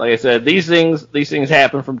 Like I said, these things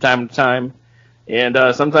happen from time to time. And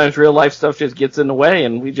sometimes real life stuff just gets in the way,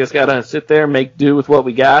 and we just got to sit there and make do with what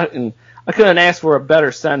we got. And I couldn't ask for a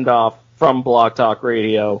better send-off from Blog Talk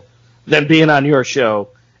Radio than being on your show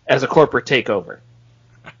as a corporate takeover.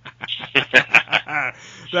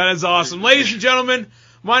 That is awesome. Ladies and gentlemen,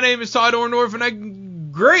 my name is Todd Orndorff, and I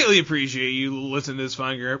greatly appreciate you listening to this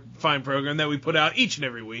fine program that we put out each and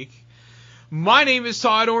every week. My name is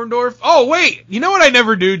Todd Orndorff. Oh, wait. You know what I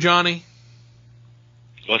never do, Johnny?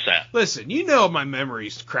 What's that? Listen, you know my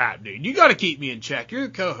memory's crap, dude. You got to keep me in check. You're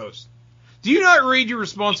the co-host. Do you not read your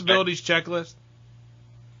responsibilities checklist?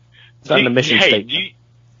 It's on the mission statement.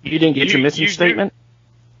 You didn't get your mission statement?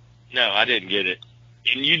 No, I didn't get it.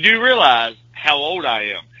 And you do realize how old I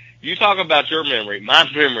am. You talk about your memory. My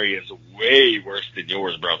memory is way worse than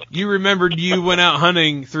yours, brother. You remembered you went out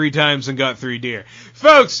hunting 3 times and got 3 deer.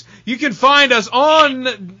 Folks, you can find us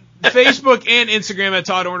on Facebook and Instagram at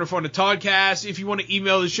Todd Orndorff on the Toddcast. If you want to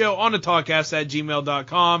email the show, on the Toddcast at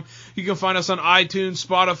gmail.com. You can find us on iTunes,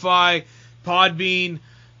 Spotify, Podbean,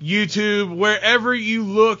 YouTube. Wherever you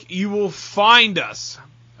look, you will find us.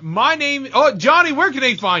 My name... Oh, Johnny, where can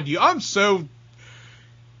they find you?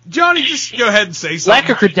 Johnny, just go ahead and say something. Lack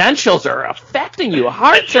of credentials are affecting you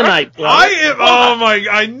hard tonight, bro.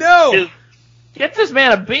 I know. Get this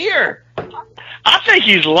man a beer. I think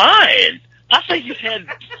he's lying. I think he's had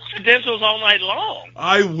credentials all night long.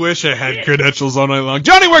 I wish I had credentials all night long.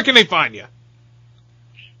 Johnny, where can they find you?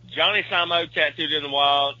 Johnny Simo, Tattooed in the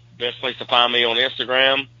Wild. Best place to find me on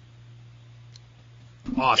Instagram.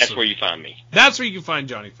 Awesome. That's where you find me. That's where you can find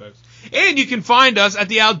Johnny, folks. And you can find us at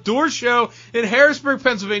the Outdoor Show in Harrisburg,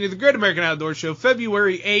 Pennsylvania, the Great American Outdoor Show,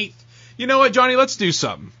 February 8th. You know what, Johnny? Let's do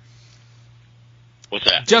something. What's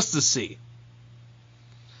that? Just to see.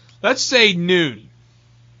 Let's say noon,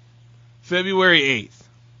 February 8th.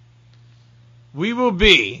 We will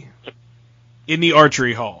be in the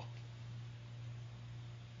Archery Hall.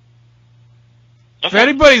 Okay. If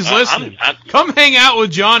anybody's listening, come hang out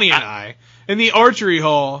with Johnny and I in the Archery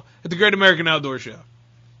Hall at the Great American Outdoor Show.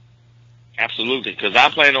 Absolutely, because I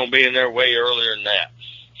plan on being there way earlier than that.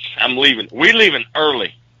 I'm leaving. We're leaving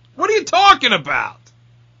early. What are you talking about?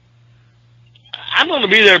 I'm going to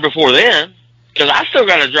be there before then, because I still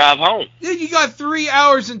got to drive home. Yeah, you got 3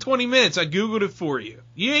 hours and 20 minutes. I Googled it for you.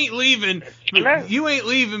 You ain't leaving. You ain't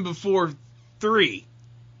leaving before 3.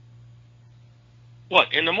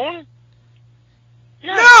 What, in the morning?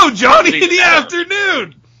 No, Johnny, in the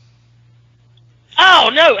afternoon. Oh,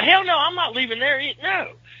 no. Hell no, I'm not leaving there.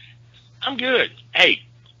 No. I'm good. Hey,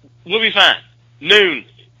 we'll be fine. Noon.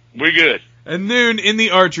 We're good. At noon in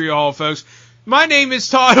the Archery Hall, folks. My name is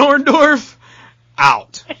Todd Orndorff.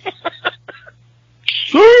 Out.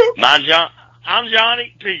 I'm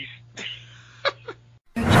Johnny. Peace.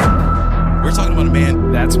 We're talking about a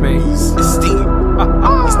man That's me. whose esteem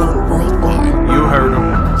is known worldwide. You heard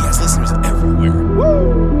him. He has listeners everywhere.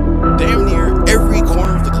 Woo! Damn near every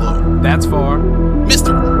corner of the globe. That's far.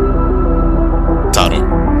 Mr. Todd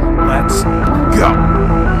Orndorff. Let's go.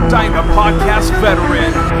 Tyme, a podcast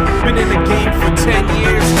veteran. Been in the game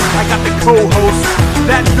I got the co-host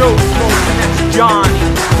that knows most, and that's Johnny.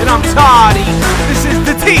 And I'm Toddy. This is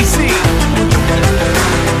the TC.